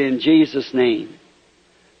asked it in Jesus' name.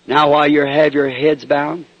 Now while you have your heads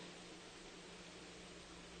bowed,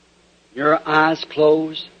 your eyes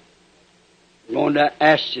closed, I'm going to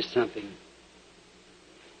ask you something.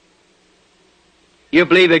 You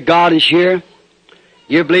believe that God is here?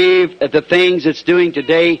 You believe that the things it's doing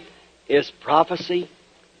today is prophecy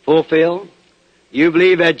fulfilled? You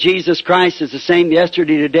believe that Jesus Christ is the same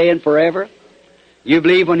yesterday, today, and forever? You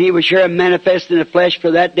believe when He was here and manifest in the flesh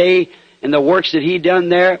for that day, and the works that He done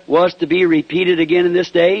there was to be repeated again in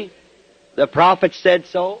this day? The prophets said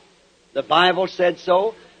so. The Bible said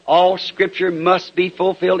so. All Scripture must be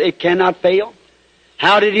fulfilled. It cannot fail.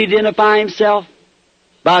 How did He identify Himself?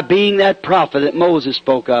 By being that prophet that Moses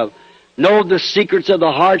spoke of. Know the secrets of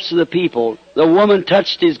the hearts of the people. The woman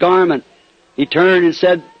touched His garment. He turned and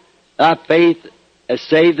said, Thy faith has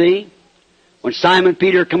saved thee. When Simon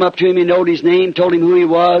Peter come up to Him, he knowed His name, told Him who He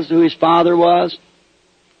was, who His Father was.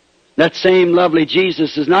 That same lovely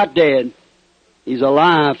Jesus is not dead. He's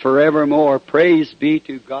alive forevermore. Praise be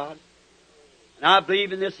to God. And I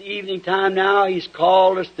believe in this evening time now, He's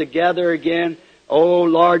called us together again. Oh,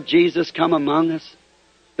 Lord Jesus, come among us.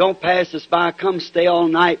 Don't pass us by. Come stay all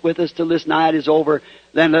night with us till this night is over.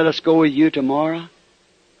 Then let us go with You tomorrow.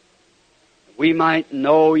 We might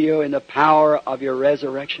know You in the power of Your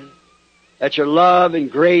resurrection. That Your love and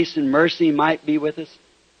grace and mercy might be with us.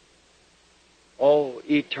 Oh,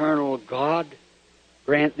 eternal God,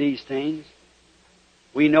 grant these things.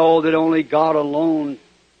 We know that only God alone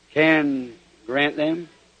can grant them.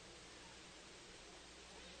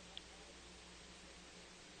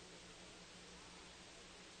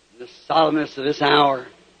 In the solemnness of this hour,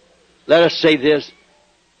 let us say this: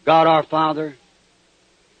 God our Father,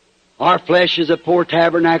 our flesh is a poor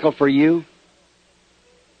tabernacle for You.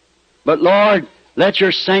 But Lord, let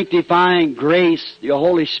Your sanctifying grace, Your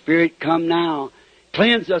Holy Spirit, come now.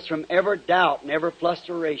 Cleanse us from every doubt and every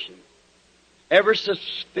frustration, every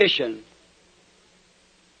suspicion,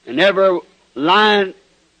 and every line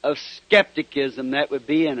of skepticism that would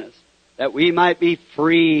be in us, that we might be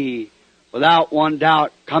free without one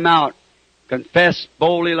doubt, come out, confess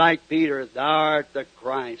boldly like Peter, Thou art the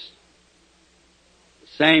Christ. The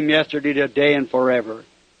same yesterday, today, and forever.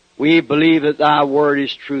 We believe that Thy Word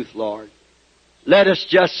is truth, Lord. Let us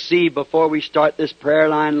just see before we start this prayer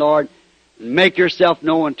line, Lord, and make Yourself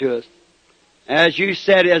known to us. As You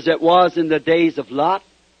said, as it was in the days of Lot,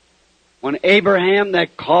 when Abraham,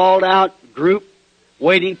 that called out group,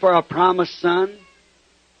 waiting for a promised son,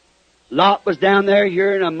 Lot was down there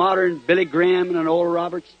hearing a modern Billy Graham and an Oral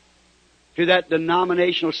Roberts to that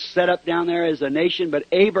denominational setup down there as a nation, but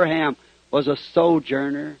Abraham was a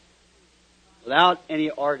sojourner without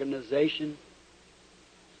any organization,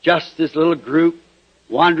 just this little group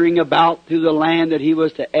wandering about through the land that he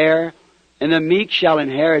was to heir, and the meek shall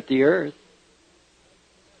inherit the earth.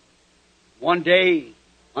 One day,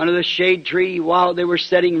 under the shade tree, while they were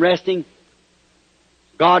sitting resting,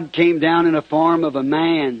 God came down in the form of a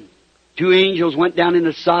man. 2 angels went down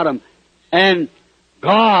into Sodom, and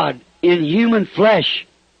God, in human flesh,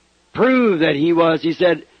 proved that He was. He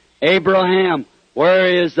said, Abraham,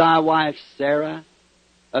 where is thy wife Sarah?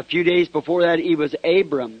 A few days before that, he was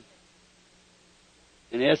Abram.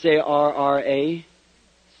 And S-A-R-R-A,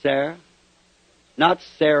 Sarah. Not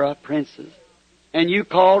Sarah, princess. And you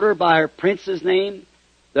called her by her prince's name,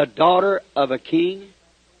 the daughter of a king.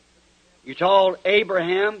 You told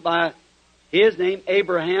Abraham by his name,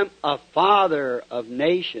 Abraham, a father of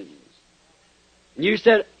nations. And you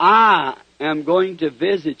said, I am going to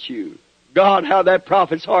visit you. God, how that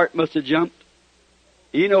prophet's heart must have jumped.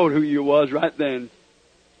 He knowed who you was right then.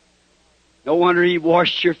 No wonder he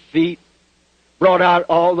washed your feet, brought out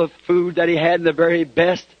all the food that he had in the very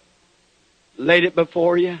best, laid it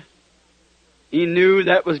before you. He knew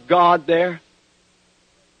that was God there.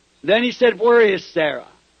 Then he said, where is Sarah?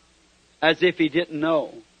 As if he didn't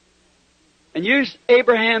know. And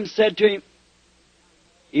Abraham said to him,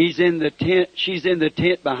 he's in the tent, she's in the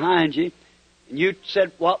tent behind you. And you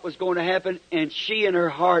said what was going to happen, and she in her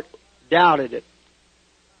heart doubted it.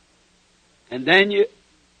 And then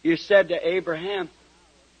you said to Abraham,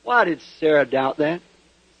 why did Sarah doubt that?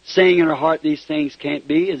 Saying in her heart, these things can't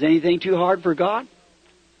be. Is anything too hard for God?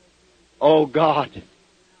 Oh God,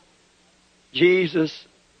 Jesus,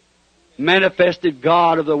 manifested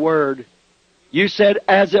God of the Word. You said,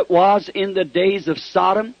 as it was in the days of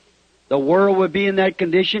Sodom, the world would be in that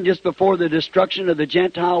condition just before the destruction of the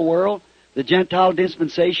Gentile world, the Gentile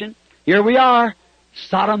dispensation. Here we are,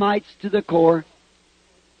 Sodomites to the core.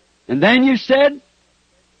 And then you said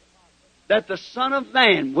that the Son of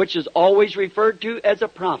Man, which is always referred to as a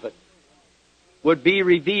prophet, would be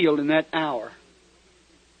revealed in that hour.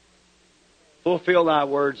 Fulfill Thy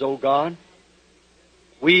words, O God.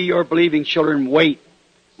 We, Your believing children, wait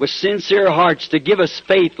with sincere hearts to give us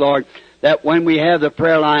faith, Lord, that when we have the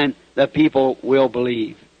prayer line, the people will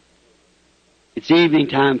believe. It's evening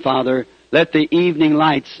time, Father. Let the evening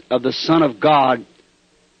lights of the Son of God,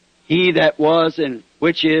 He that was and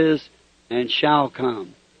which is and shall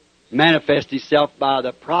come, manifest Himself by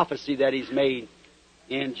the prophecy that He's made.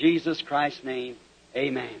 In Jesus Christ's name,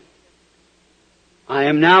 amen. I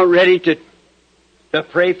am now ready to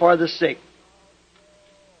pray for the sick.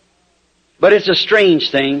 But it's a strange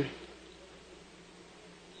thing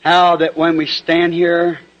how that when we stand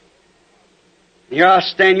here I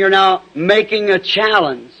stand here now making a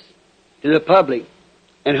challenge to the public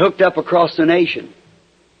and hooked up across the nation.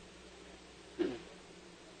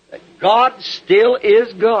 That God still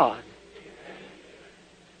is God.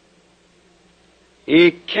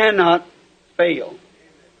 He cannot fail.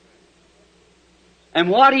 And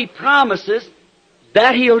what He promises,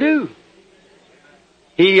 that He'll do.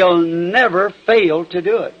 He'll never fail to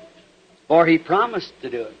do it, for He promised to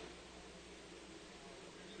do it.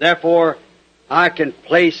 Therefore, I can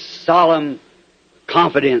place solemn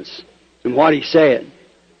confidence in what He said.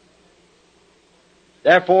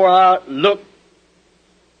 Therefore, I look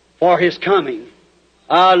for His coming.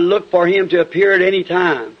 I look for Him to appear at any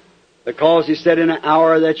time, because He said, in an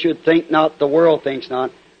hour that you think not, the world thinks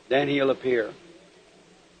not, then He'll appear.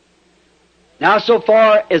 Now, so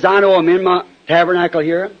far as I know, I'm in my tabernacle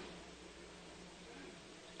here,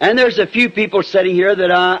 and there's a few people sitting here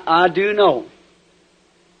that I do know.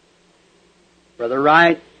 Brother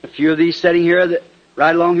Wright, a few of these sitting here, that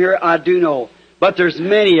right along here, I do know. But there's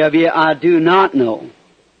many of you I do not know.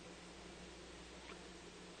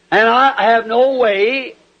 And I have no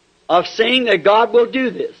way of saying that God will do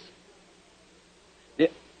this.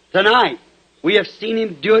 Tonight, we have seen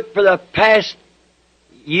Him do it for the past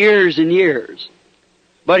years and years.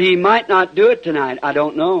 But He might not do it tonight. I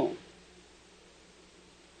don't know.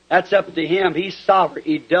 That's up to Him. He's sovereign.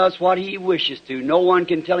 He does what He wishes to. No one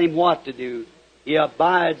can tell Him what to do. He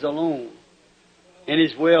abides alone. in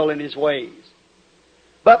His will and His ways.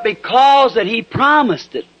 But because that He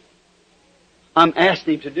promised it, I'm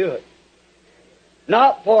asking Him to do it.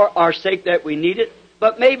 Not for our sake that we need it,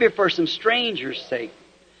 but maybe for some strangers' sake,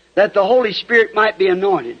 that the Holy Spirit might be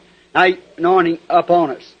anointing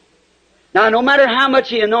upon us. Now, no matter how much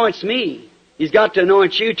He anoints me, He's got to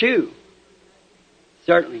anoint you too.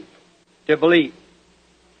 Certainly, to believe.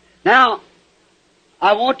 Now,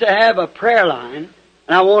 I want to have a prayer line,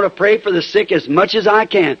 and I want to pray for the sick as much as I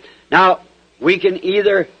can. Now, we can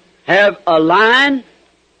either have a line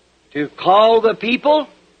to call the people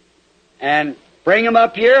and bring them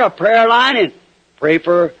up here, a prayer line, and pray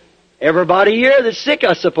for everybody here that's sick,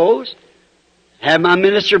 I suppose. Have my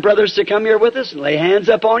minister brothers to come here with us and lay hands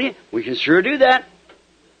up on you. We can sure do that.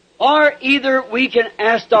 Or either we can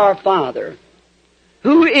ask our Father,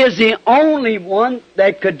 who is the only one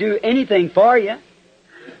that could do anything for you.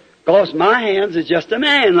 Because my hands is just a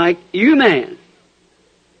man like you man.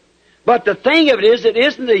 But the thing of it is, it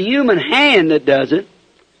isn't the human hand that does it.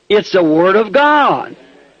 It's the Word of God.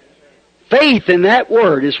 Faith in that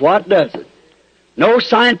Word is what does it. No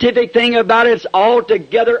scientific thing about it. It's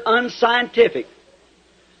altogether unscientific.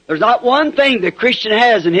 There's not one thing the Christian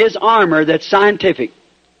has in his armor that's scientific.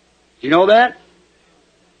 Do you know that?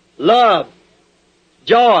 Love,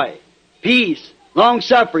 joy, peace,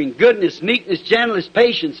 long-suffering, goodness, meekness, gentleness,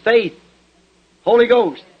 patience, faith, Holy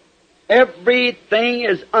Ghost. Everything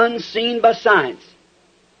is unseen by science.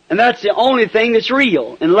 And that's the only thing that's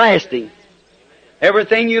real and lasting.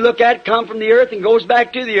 Everything you look at comes from the earth and goes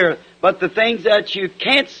back to the earth. But the things that you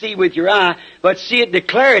can't see with your eye, but see it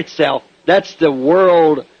declare itself, that's the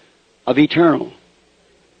world of eternal.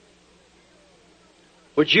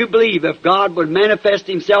 Would you believe if God would manifest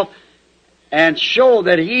Himself and show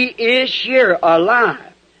that He is here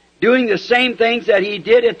alive, doing the same things that He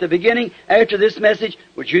did at the beginning after this message,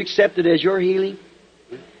 would you accept it as your healing?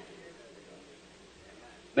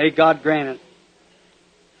 May God grant it.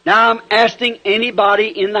 Now I'm asking anybody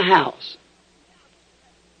in the house,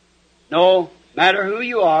 no matter who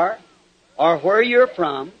you are or where you're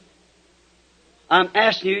from, I'm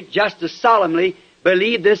asking you just to solemnly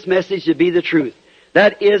believe this message to be the truth.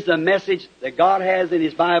 That is the message that God has in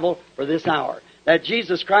His Bible for this hour. That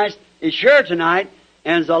Jesus Christ is here tonight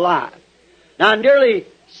and is alive. Now, nearly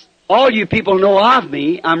all you people know of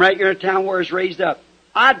me. I'm right here in a town where I was raised up.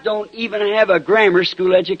 I don't even have a grammar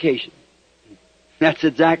school education. That's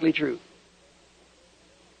exactly true.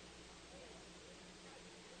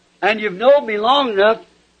 And you've known me long enough.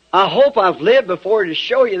 I hope I've lived before to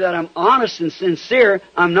show you that I'm honest and sincere.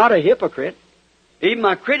 I'm not a hypocrite. Even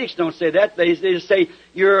my critics don't say that. They just say,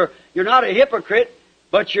 you're not a hypocrite,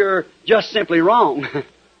 but you're just simply wrong.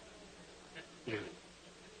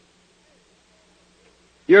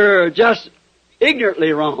 You're just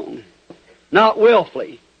ignorantly wrong, not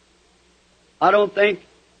willfully. I don't think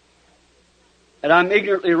that I'm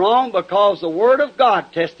ignorantly wrong because the Word of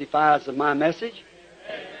God testifies of my message.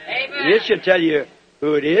 Amen. It should tell you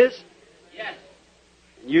who it is. Yes.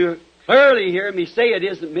 You clearly hear me say it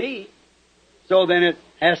isn't me. So then it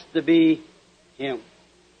has to be Him.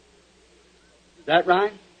 Is that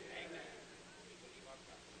right? Amen.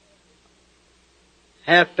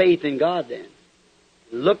 Have faith in God then.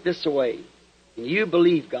 Look this way. And you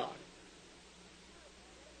believe God.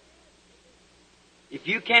 If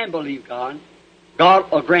you can believe God,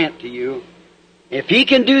 God will grant to you. If He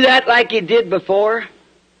can do that like He did before,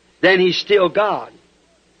 then He's still God.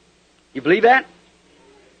 You believe that?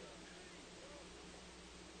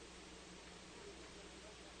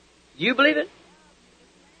 You believe it?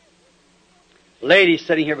 A lady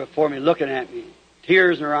sitting here before me looking at me,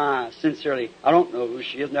 tears in her eyes, sincerely. I don't know who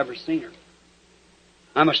she is, never seen her.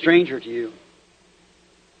 I'm a stranger to you.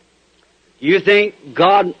 You think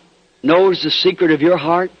God knows the secret of your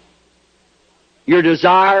heart? Your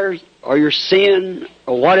desires or your sin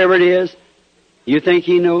or whatever it is? You think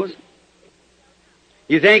He knows?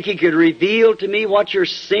 You think He could reveal to me what your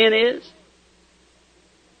sin is?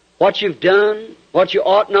 What you've done, what you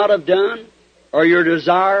ought not have done, or your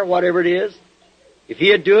desire, whatever it is? If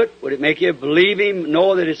He'd do it, would it make you believe Him,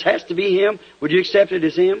 know that it has to be Him? Would you accept it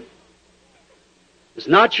as Him? It's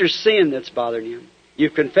not your sin that's bothering you.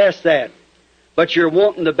 You've confessed that. But you're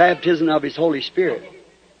wanting the baptism of His Holy Spirit.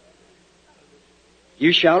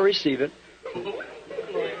 You shall receive it.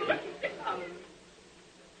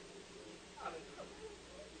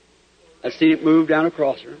 I see it move down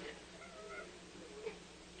across her.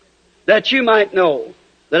 That you might know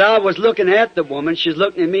that I was looking at the woman, she's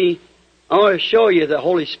looking at me. I want to show you the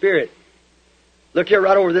Holy Spirit. Look here,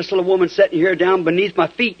 right over this little woman sitting here down beneath my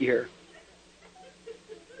feet here.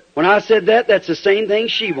 When I said that, that's the same thing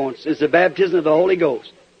she wants, is the baptism of the Holy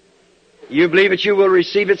Ghost. You believe that you will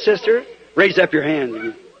receive it, sister? Raise up your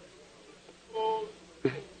hand.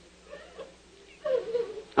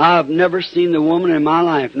 I've never seen the woman in my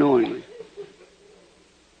life knowingly.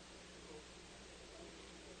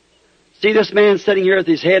 See this man sitting here with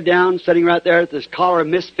his head down, sitting right there with his collar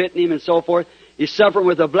misfitting him and so forth. He's suffering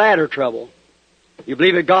with a bladder trouble. You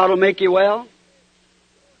believe that God will make you well?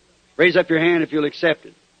 Raise up your hand if you'll accept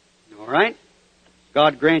it. All right?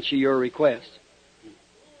 God grants you your request.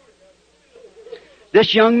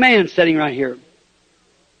 This young man sitting right here,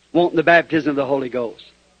 wanting the baptism of the Holy Ghost.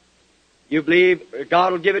 You believe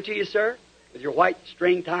God will give it to you, sir? With your white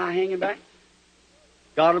string tie hanging back?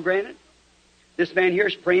 God will grant it? This man here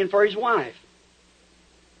is praying for his wife.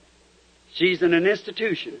 She's in an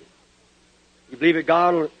institution. You believe that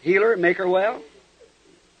God will heal her and make her well?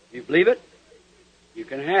 You believe it? You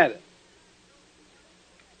can have it.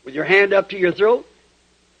 With your hand up to your throat?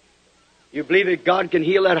 You believe that God can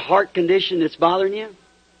heal that heart condition that's bothering you?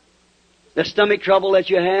 The stomach trouble that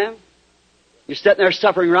you have? You're sitting there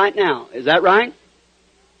suffering right now. Is that right?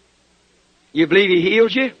 You believe He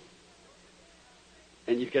heals you?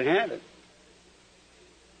 And you can have it.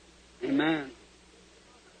 Amen.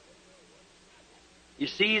 You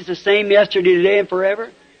see He's the same yesterday, today, and forever?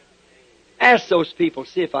 Ask those people,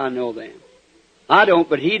 see if I know them. I don't,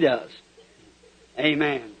 but He does.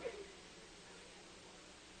 Amen.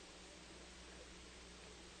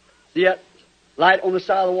 See that light on the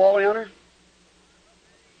side of the wall yonder?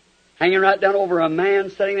 Hanging right down over a man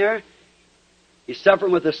sitting there. He's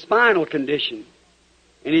suffering with a spinal condition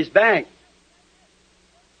in his back.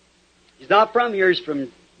 He's not from here, he's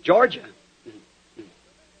from Georgia.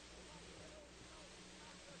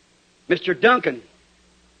 Mr. Duncan,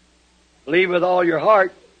 believe with all your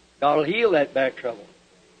heart, God will heal that back trouble.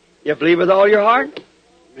 You believe with all your heart?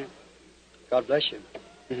 God bless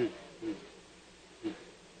you.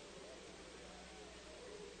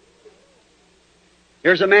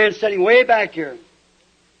 Here's a man sitting way back here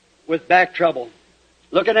with back trouble,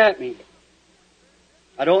 looking at me.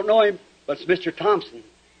 I don't know him, but it's Mr. Thompson.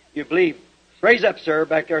 You believe. Raise up, sir,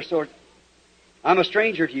 back there. So I'm a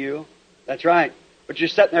stranger to you. That's right. But you're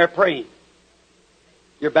sitting there praying.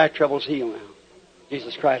 Your back trouble's healed now.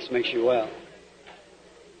 Jesus Christ makes you well.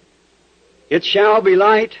 It shall be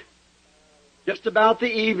light just about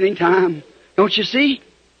the evening time. Don't you see?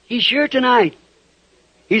 He's here tonight.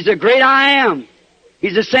 He's the great I am.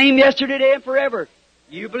 He's the same yesterday, today, and forever.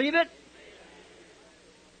 You believe it?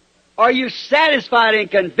 Are you satisfied and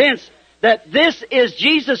convinced that this is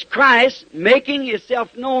Jesus Christ making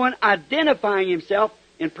Himself known, identifying Himself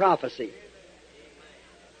in prophecy?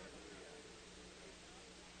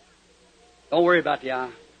 Don't worry about the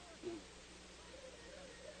eye.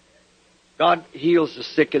 God heals the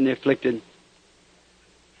sick and the afflicted.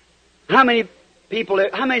 How many people,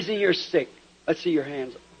 how many in here are sick? Let's see your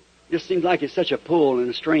hands. It just seems like it's such a pull and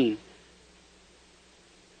a strain.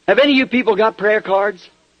 Have any of you people got prayer cards?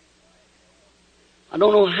 I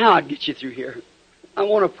don't know how I'd get you through here. I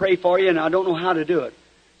want to pray for you, and I don't know how to do it.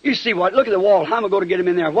 You see what? Look at the wall. How am I going to get them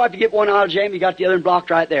in there? What if you get one out of jam, you got the other blocked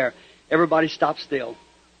right there. Everybody stop still.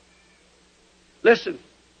 Listen.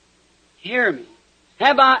 Hear me.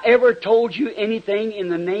 Have I ever told you anything in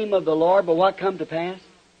the name of the Lord but what come to pass?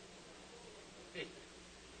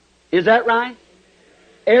 Is that right?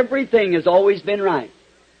 Everything has always been right.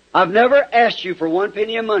 I've never asked you for one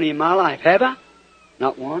penny of money in my life, have I?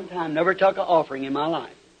 Not one time. Never took an offering in my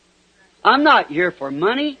life. I'm not here for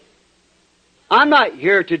money. I'm not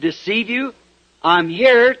here to deceive you. I'm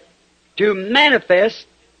here to manifest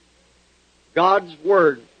God's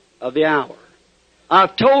Word of the hour.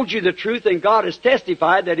 I've told you the truth, and God has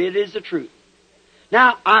testified that it is the truth.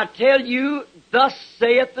 Now, I tell you, thus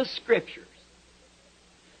saith the Scriptures,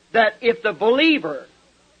 that if the believer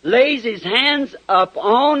lays his hands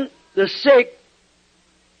upon the sick,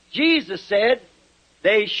 Jesus said,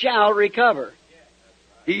 they shall recover.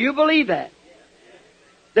 Do you believe that?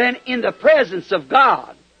 Then in the presence of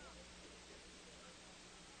God,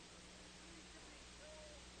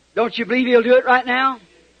 don't you believe He'll do it right now?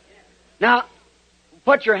 Now,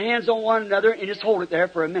 put your hands on one another and just hold it there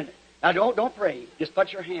for a minute. Now don't pray. Just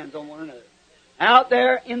put your hands on one another. Out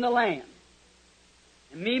there in the land.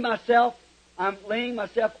 And me, myself, I'm laying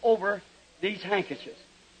myself over these handkerchiefs.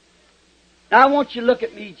 Now I want you to look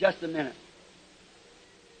at me just a minute.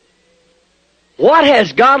 What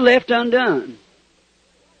has God left undone?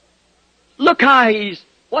 Look how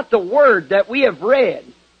what the Word that we have read,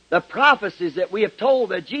 the prophecies that we have told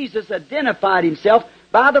that Jesus identified Himself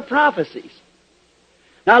by the prophecies.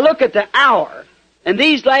 Now look at the hour. In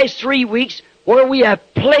these last 3 weeks, where we have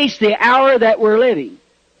placed the hour that we're living.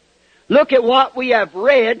 Look at what we have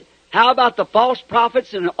read. How about the false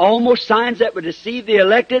prophets and almost signs that would deceive the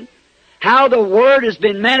elected? How the Word has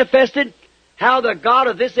been manifested? How the God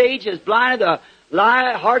of this age has blinded the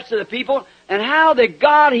hearts of the people? And how that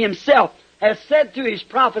God Himself has said through His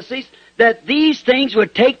prophecies that these things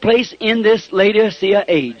would take place in this Laodicea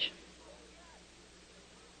age.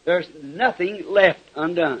 There's nothing left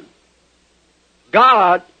undone.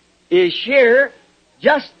 God is here,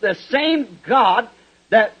 just the same God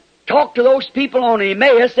that talked to those people on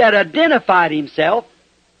Emmaus that identified Himself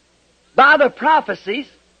by the prophecies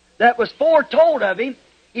that was foretold of Him.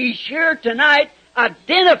 He's here tonight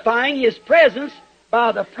identifying His presence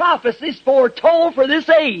by the prophecies foretold for this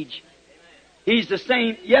age. He's the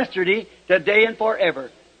same yesterday, today, and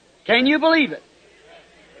forever. Can you believe it?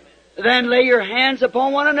 Then lay your hands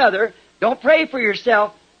upon one another. Don't pray for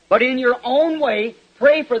yourself, but in your own way,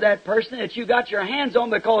 pray for that person that you got your hands on,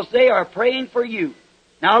 because they are praying for you.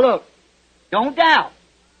 Now look, don't doubt.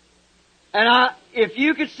 And if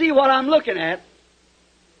you could see what I'm looking at,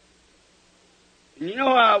 and you know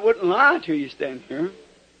I wouldn't lie to you standing here.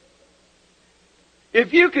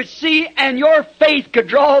 If you could see and your faith could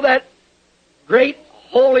draw that great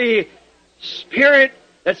Holy Spirit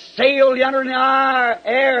that sailed yonder in the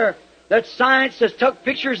air, that science has took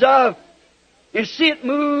pictures of, and see it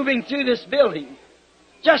moving through this building,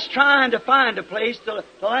 just trying to find a place to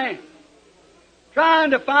land,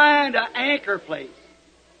 trying to find an anchor place.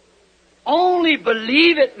 Only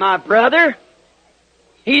believe it, my brother.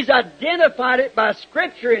 He's identified it by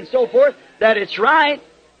Scripture and so forth that it's right.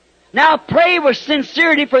 Now pray with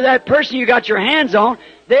sincerity for that person you got your hands on.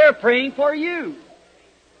 They're praying for you.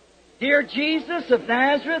 Dear Jesus of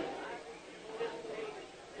Nazareth,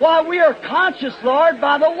 why, we are conscious, Lord,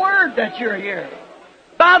 by the Word that you're here,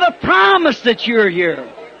 by the promise that you're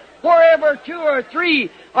here. Wherever two or three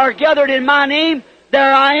are gathered in my name,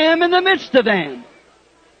 there I am in the midst of them.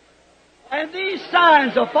 And these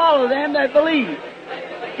signs will follow them that believe.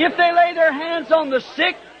 If they lay their hands on the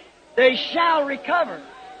sick, they shall recover.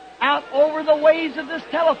 Out over the waves of this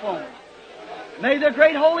telephone, may the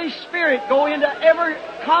great Holy Spirit go into every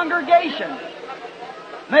congregation.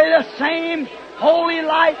 May the same holy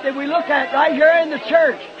light that we look at right here in the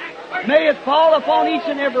church, may it fall upon each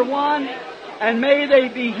and every one, and may they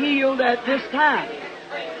be healed at this time.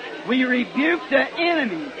 We rebuke the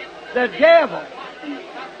enemy, the devil,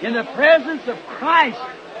 in the presence of Christ.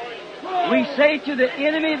 We say to the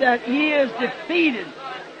enemy that he is defeated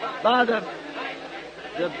by the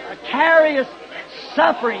vicarious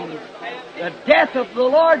sufferings, the death of the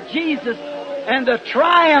Lord Jesus, and the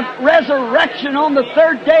triumph resurrection on the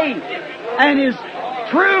third day, and His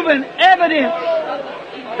proven evidence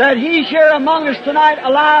that He's here among us tonight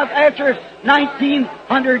alive after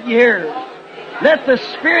 1900 years. Let the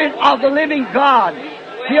Spirit of the living God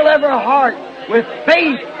fill every heart with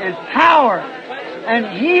faith and power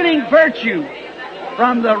and healing virtue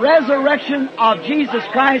from the resurrection of Jesus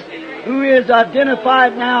Christ, who is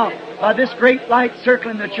identified now by this great light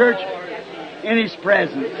circling the church in His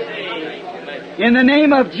presence. In the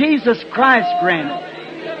name of Jesus Christ, grant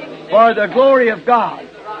it, for the glory of God.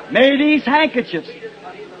 May these handkerchiefs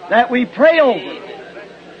that we pray over,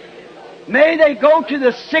 may they go to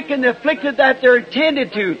the sick and the afflicted that they're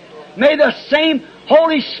intended to. May the same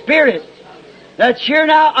Holy Spirit that's here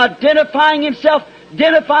now identify Himself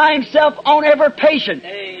on every patient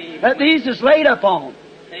that these is laid upon.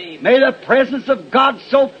 May the presence of God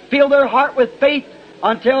so fill their heart with faith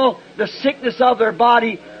until the sickness of their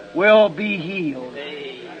body will be healed.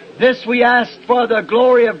 This we ask for the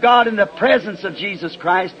glory of God in the presence of Jesus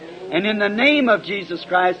Christ, and in the name of Jesus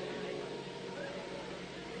Christ,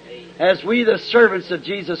 as we the servants of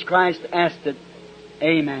Jesus Christ asked it.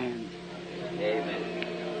 Amen.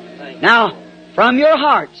 Amen. Now, from your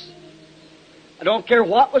hearts, I don't care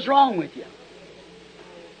what was wrong with you,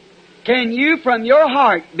 can you from your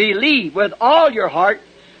heart believe with all your heart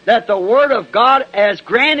that the Word of God has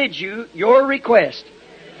granted you your request?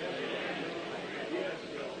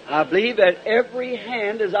 I believe that every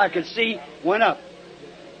hand, as I could see, went up.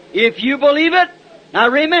 If you believe it, now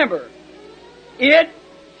remember, it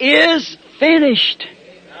is finished.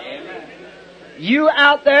 You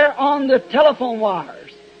out there on the telephone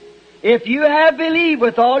wires, if you have believed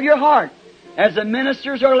with all your heart, as the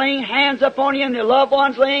ministers are laying hands upon you and the loved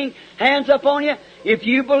ones laying hands upon you, if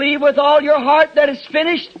you believe with all your heart that it's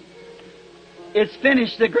finished, it's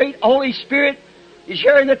finished. The great Holy Spirit is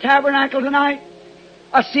here in the tabernacle tonight.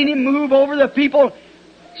 I've seen Him move over the people,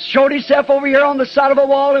 showed Himself over here on the side of a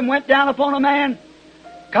wall and went down upon a man,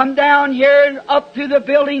 come down here and up through the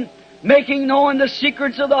building, making known the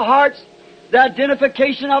secrets of the hearts. the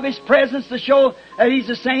identification of His presence to show that He's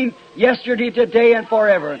the same yesterday, today, and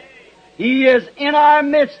forever. He is in our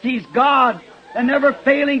midst. He's God, the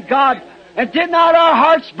never-failing God. And did not our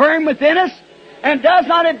hearts burn within us? And does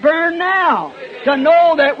not it burn now to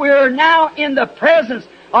know that we are now in the presence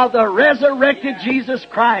of the resurrected Jesus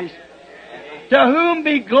Christ, to whom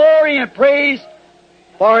be glory and praise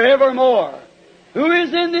forevermore, who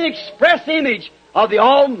is in the express image of the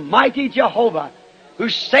Almighty Jehovah, who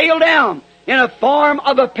sailed down in a form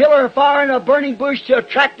of a pillar of fire and a burning bush to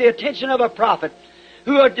attract the attention of a prophet,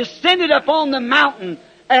 who had descended upon the mountain,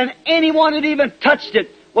 and anyone that even touched it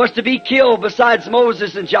was to be killed besides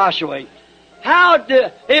Moses and Joshua.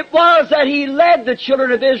 It was that He led the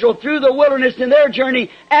children of Israel through the wilderness in their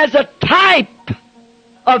journey as a type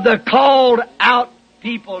of the called out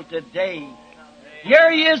people today.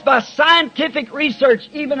 Here He is by scientific research,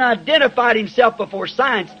 even identified Himself before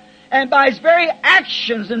science, and by His very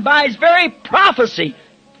actions and by His very prophecy,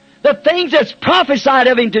 the things that's prophesied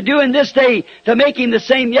of Him to do in this day to make Him the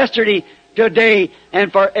same yesterday, today,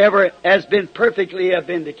 and forever has been perfectly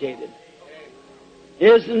vindicated.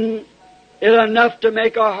 Isn't it enough to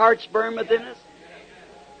make our hearts burn within us?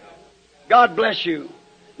 God bless you.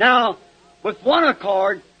 Now, with one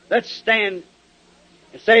accord, let's stand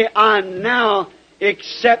and say, I now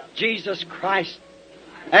accept Jesus Christ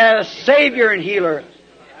as Savior and Healer.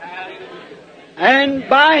 And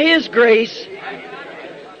by His grace,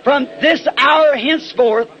 from this hour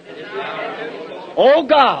henceforth, O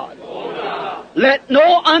God, let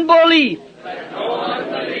no unbelief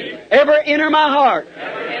ever enter my heart.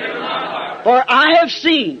 For I have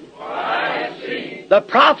seen the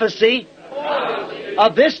prophecy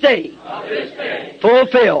of this day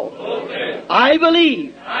fulfilled. I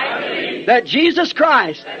believe that Jesus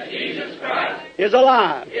Christ is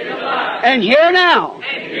alive. And here now,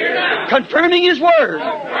 confirming His word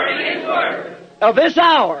of this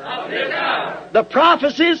hour, the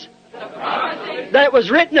prophecies that was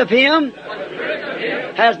written of Him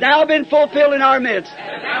has now been fulfilled in our midst.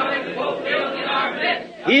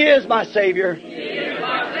 He is my Savior,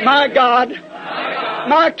 my God,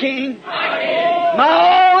 my King, my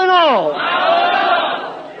all in all.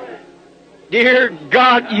 Dear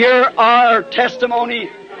God, hear our testimony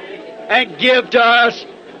and give to us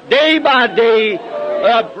day by day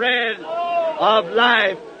the bread of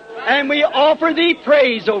life. And we offer Thee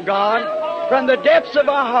praise, O God, from the depths of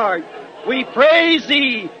our heart. We praise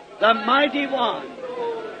Thee, the Mighty One,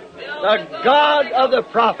 the God of the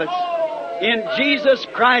prophets, in Jesus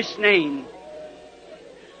Christ's name.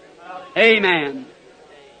 Amen.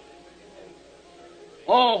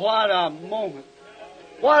 Oh, what a moment.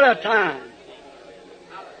 What a time.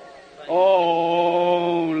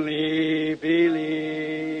 Only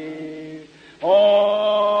believe. Only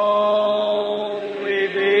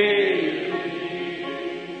believe.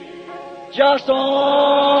 Just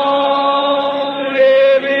only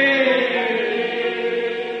believe.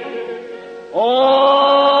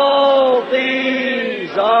 All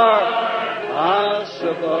things are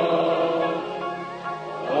possible.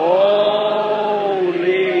 Only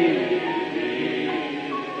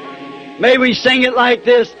believe. May we sing it like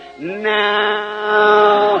this.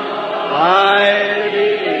 Now I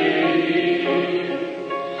believe.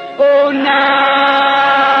 Oh,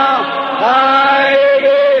 now I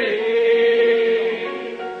believe.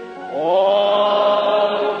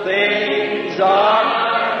 All things are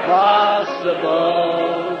possible.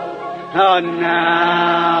 Oh,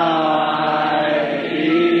 now I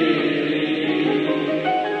believe.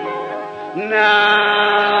 Now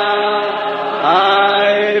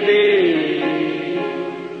I believe.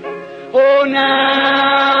 Oh,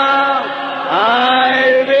 now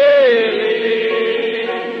I believe.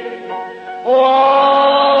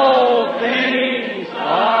 All things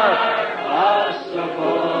are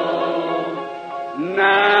possible.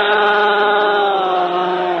 Now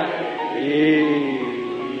I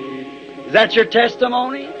believe. Is that your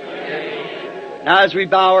testimony? Now as we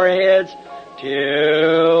bow our heads,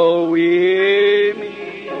 till we meet.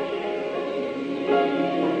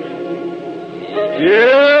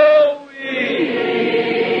 Till we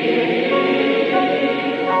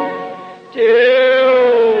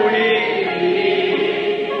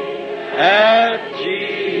meet at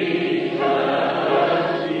Jesus'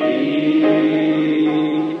 feet.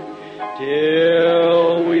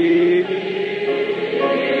 Till we meet.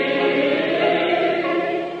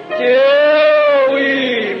 Till we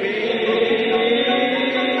meet.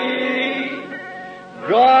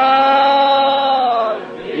 God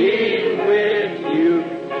be with you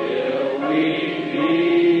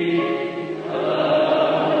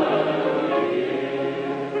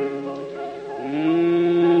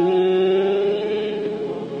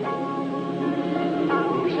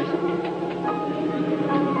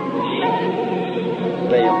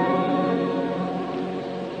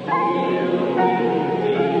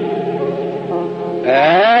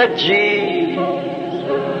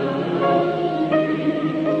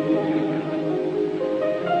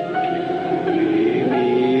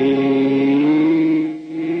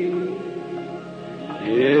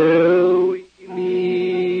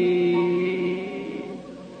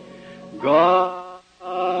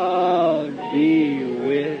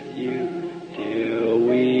with you till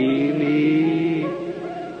we meet.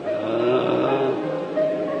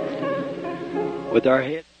 With our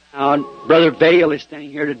heads bowed, Brother Vale is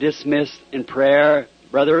standing here to dismiss in prayer.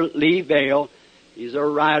 Brother Lee Vale, he's a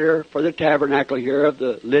writer for the tabernacle here of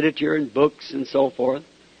the literature and books and so forth.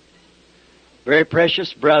 Very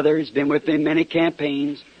precious brother. He's been with me in many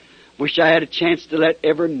campaigns. Wish I had a chance to let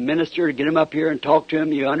every minister to get him up here and talk to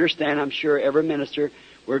him. You understand, I'm sure, every minister.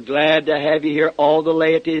 We're glad to have you here. All the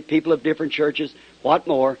laity, the people of different churches. What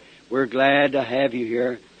more? We're glad to have you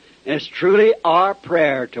here. And it's truly our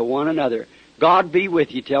prayer to one another. God be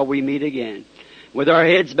with you till we meet again. With our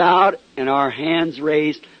heads bowed and our hands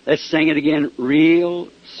raised, let's sing it again real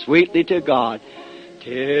sweetly to God.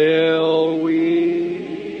 Till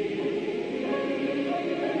we